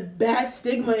women a bad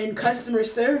stigma in customer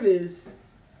service.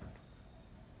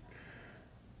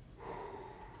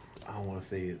 I don't want to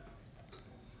say it.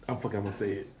 I'm fucking gonna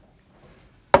say it.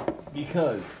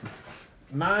 Because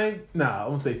I'm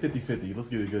gonna say 50-50. Let's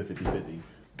give it a good 50-50.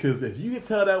 Because if you can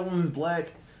tell that woman's black,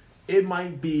 it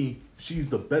might be she's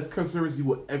the best customer service you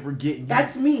will ever get.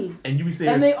 That's me. And you be saying,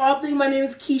 and they all think my name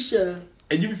is Keisha.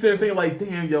 And you be saying things like,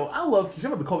 damn, yo, I love Keisha.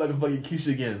 I'm about to call back and fucking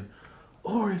Keisha again.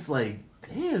 Or it's like,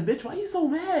 damn, bitch, why you so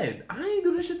mad? I ain't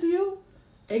do this shit to you.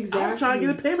 Exactly. I was trying to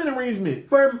get a payment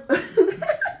arrangement.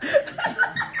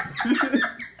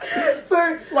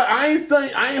 Like,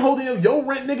 I ain't holding up your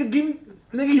rent, nigga.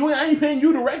 I ain't paying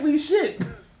you directly, shit.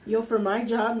 Yo, for my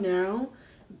job now,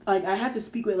 like, I have to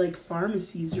speak with, like,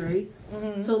 pharmacies, right?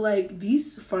 Mm-hmm. So, like,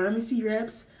 these pharmacy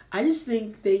reps, I just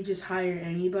think they just hire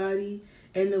anybody,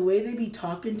 and the way they be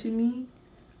talking to me,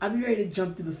 I'd be ready to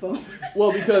jump through the phone.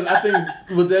 Well, because I think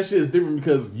with that shit is different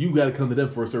because you got to come to them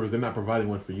for a service. They're not providing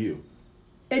one for you.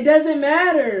 It doesn't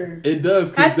matter. It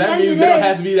does, because that means they don't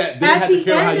have to be that. They don't have to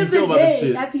care how you feel about this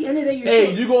shit. At the end of the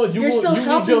day, you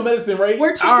need your medicine, right?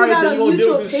 We're talking about a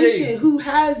mutual patient who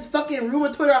has fucking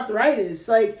rheumatoid arthritis.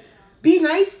 Like, be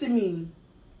nice to me.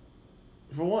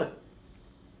 For what?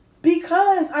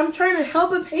 Because I'm trying to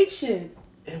help a patient.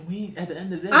 And we, at the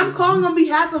end of the day, I'm calling on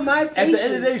behalf of my patient. At the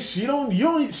end of the day, she don't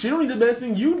need the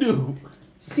medicine you do.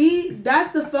 See,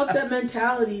 that's the fucked up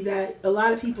mentality that a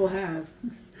lot of people have.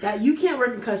 That you can't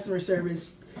work in customer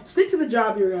service. Stick to the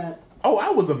job you're at. Oh, I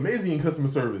was amazing in customer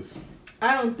service.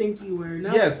 I don't think you were.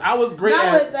 Yes, I was great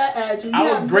with that attitude.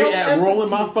 I was great at rolling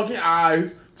my fucking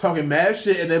eyes, talking mad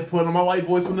shit, and then putting on my white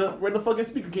voice when the fucking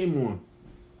speaker came on.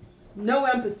 No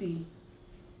empathy.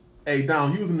 Hey,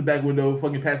 Dom, he was in the back window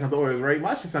fucking passing out the orders, right?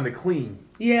 My shit sounded clean.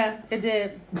 Yeah, it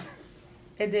did.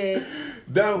 It did.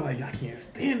 Then I was like, I can't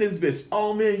stand this bitch.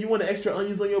 Oh, man, you want extra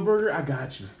onions on your burger? I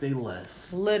got you. Stay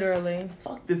less. Literally.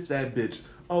 Fuck this fat bitch.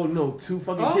 Oh, no, 2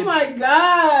 fucking kids. Oh, my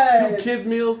God. 2 kids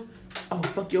meals? Oh,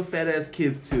 fuck your fat ass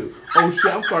kids, too. Oh,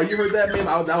 shit, I'm sorry. You heard that, man?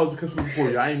 That was a customer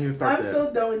before you. I ain't even start that. I'm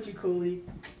so done with you, Cooley.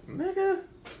 Nigga.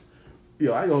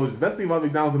 Yo, I go, the best thing about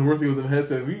McDonald's and the worst thing with them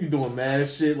headsets, we be doing mad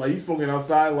shit. Like, you smoking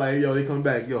outside, like, yo, they coming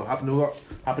back. Yo, hop in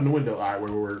the window. All right,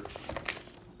 word.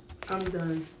 I'm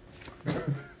done.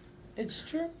 It's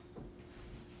true.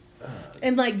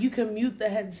 And, like, you can mute the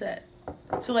headset.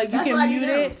 So, like, you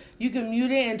can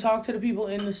mute it and talk to the people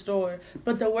in the store.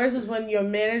 But the worst is when your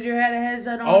manager had a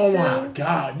headset on, Oh, my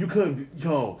God. You couldn't,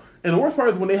 And the worst part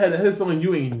is when they had a headset on and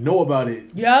you ain't know about it.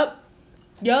 Yup.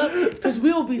 Because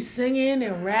we'll be singing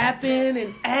and rapping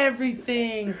and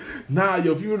everything. Nah,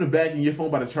 yo, if you're in the back and your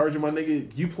phone by the charger, my nigga,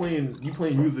 you playing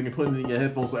music and putting it in your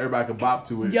headphones so everybody can bop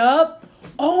to it. Yup.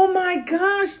 Oh my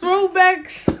gosh,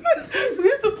 throwbacks. We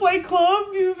used to play club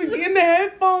music in the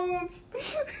headphones.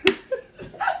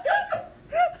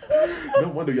 No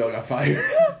wonder y'all got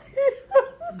fired.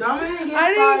 I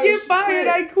didn't get fired.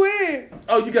 I quit.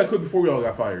 Oh, you got quit before we all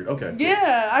got fired. Okay.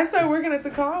 Yeah, I started working at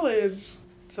the college.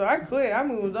 So I quit. I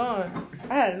moved on.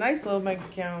 I had a nice little bank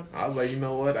account. I was like, you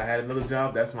know what? I had another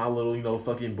job. That's my little,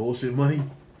 fucking bullshit money.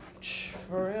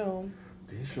 For real.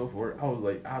 Didn't show for it. I was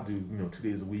like, I'll do, 2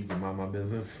 days a week and mind my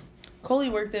business. Coley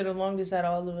worked there the longest out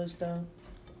of all of us, though.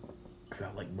 Because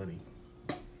I like money.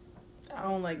 I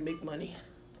don't like big money.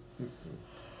 Mm-mm.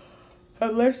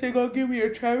 Unless they gonna give me a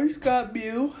Travis Scott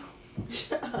meal.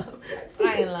 I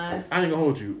ain't lying. I ain't gonna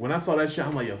hold you. When I saw that shit,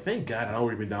 I'm like, yo, thank God I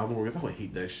already been down the work. I would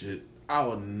hate that shit. I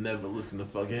would never listen to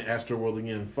fucking Astroworld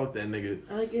again. Fuck that nigga.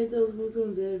 I get those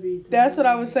goosebumps every time. That's what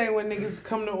I was saying when niggas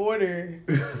come to order.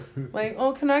 Like,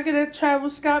 oh, can I get a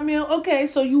Travis Scott meal? Okay,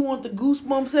 so you want the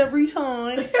goosebumps every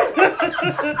time.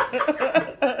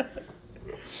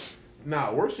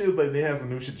 Nah, worst shit is like they have some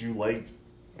new shit you liked.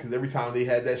 Because every time they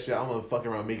had that shit, I'm gonna fuck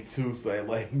around make 2, so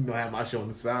I have my shit on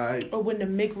the side. Or when the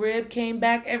McRib came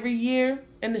back every year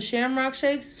and the Shamrock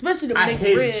Shakes, especially the McRib. I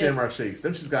hate the Shamrock Shakes.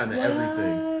 Them shit's got into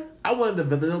everything. I wanted the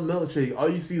vanilla milkshake. All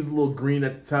you see is a little green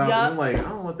at the top. Yep. And I'm like, I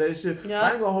don't want that shit. Yep.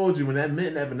 I ain't gonna hold you. When that mint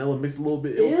and that vanilla mixed a little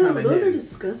bit, it was kind of those are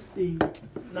disgusting.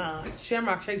 Nah,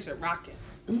 Shamrock Shakes are rocking.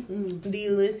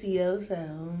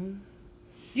 Delicioso.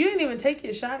 You didn't even take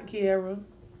your shot, Kiara.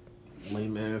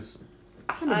 Lame ass.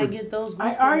 I get those.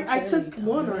 I took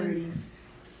one already.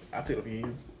 I take the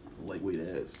games. Lightweight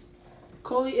ass.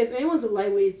 Coley, if anyone's a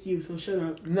lightweight, it's you. So shut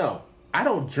up. No, I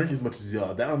don't drink as much as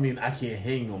y'all. That don't mean I can't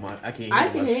hang on my. I can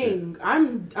hang. Shit.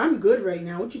 I'm good right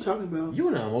now. What you talking about? You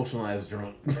an emotional ass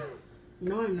drunk.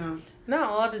 No, I'm not. Not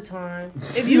all the time.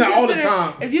 If you Not all the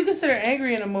time. If you consider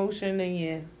angry an emotion, then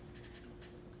yeah.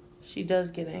 She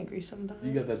does get angry sometimes.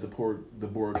 You got that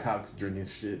Deborah Cox drinking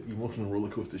shit, emotional roller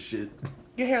coaster shit.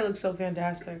 Your hair looks so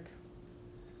fantastic.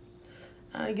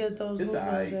 I get those It's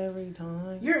movements alright. every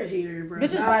time. You're a hater, bro.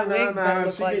 Bitches buy wigs that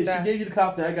look like that. She gave you the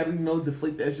cop that I gotta,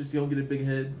 deflate that shit so you don't get a big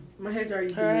head. My head's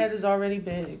already Her big. head is already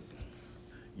big.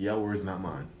 Yeah, words, not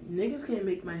mine. Niggas can't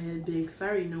make my head big because I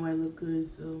already know I look good,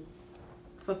 so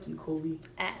fuck you, Colby.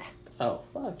 Ah. Oh,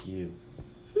 fuck you.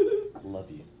 Love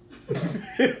you.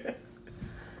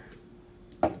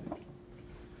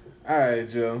 Alright,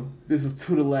 Joe. This is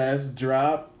To The Last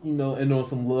Drop. And on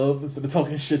some love instead of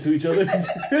talking shit to each other.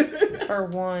 For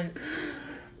one.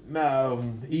 Now,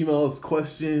 email us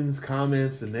questions,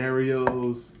 comments,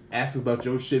 scenarios. Ask us about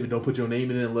your shit, but don't put your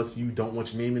name in it unless you don't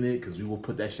want your name in it, because we will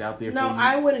put that shit out there No, for you.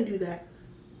 I wouldn't do that.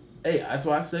 Hey, that's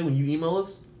why I say when you email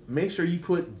us, make sure you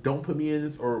don't put me in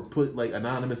this or put like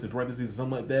anonymous in parentheses or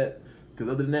something like that. Because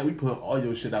other than that, we put all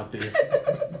your shit out there.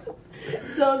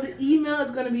 So the email is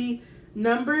going to be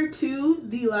number 2,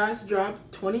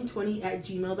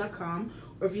 thelastdrop2020@gmail.com.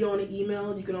 Or if you don't want to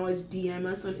email, you can always DM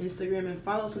us on Instagram and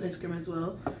follow us on Instagram as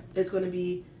well. It's going to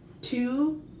be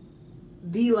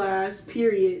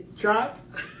 2thelast_drop.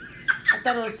 I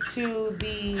thought it was to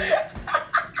the...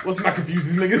 What's my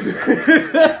confusing niggas?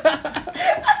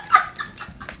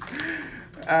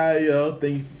 Alright, yo.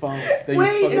 Thank you for following.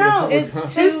 Wait, no. It's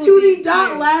It's to the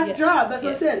dot last drop. That's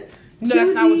what I said. No,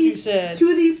 that's not what you said.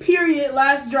 To the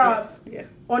last drop Yeah.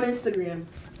 on Instagram.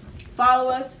 Follow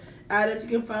us. Add us.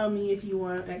 You can follow me if you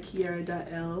want at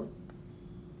Kiara.L.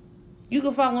 You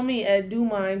can follow me at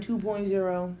DoMine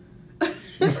 2.0.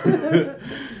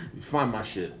 Find my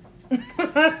shit.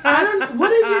 I don't.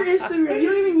 What is your Instagram? You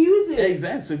don't even use it.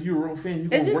 Exactly. So if you're a real fan, you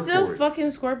Is gonna it work still for it.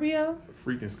 fucking Scorpio?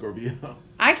 Freaking Scorpio.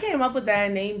 I came up with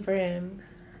that name for him.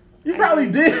 You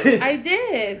probably did. I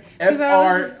did.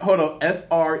 'Cause hold on.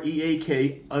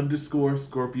 FREAK_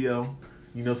 Scorpio.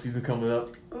 Season coming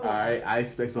up. Oof. Alright, I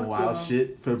expect some Fuck wild y'all.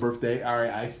 shit for the birthday.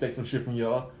 Alright, I expect some shit from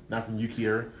y'all. Not from you,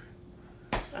 Kiera.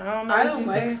 I don't know. I what don't you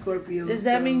like think. Scorpio. Does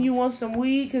that so- mean you want some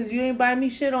weed? Because you ain't buy me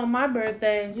shit on my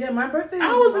birthday. Yeah, my birthday was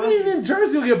I wasn't in even in August.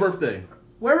 Jersey on your birthday.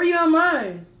 Where were you on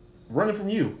mine? Running from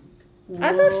you.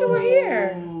 I thought you were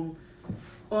here. Whoa.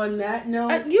 On that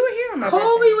note, You were here on my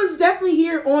Colby was definitely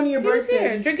here on your He was birthday.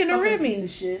 here, drinking a Fucking Remy. piece of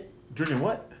shit. Drinking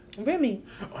what? birthday. Remy.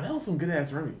 Oh, that was some good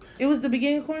ass Remy. It was the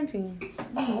beginning of quarantine.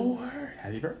 Oh, word.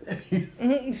 Happy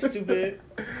birthday. Stupid.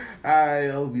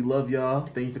 Alright, we love y'all.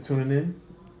 Thank you for tuning in.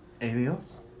 Anything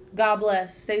else? God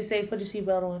bless. Stay safe. Put your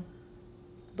seatbelt on.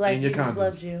 Black And your Jesus condoms.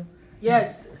 loves you.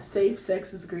 Yes, safe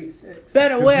sex is great sex.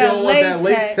 Better 'Cause you wear don't want that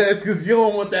latex. latex. Because you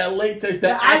don't want that latex.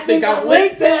 That I think I'm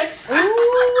latex. Ooh.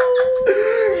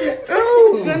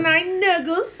 Ooh. Good night,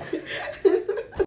 niggas.